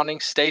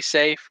surroundings, stay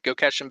safe, go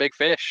catch some big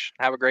fish.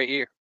 Have a great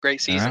year.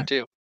 Great All season right.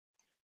 too.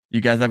 You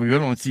guys have a good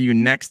one. We'll see you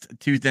next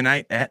Tuesday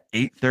night at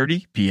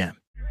 8:30 p.m.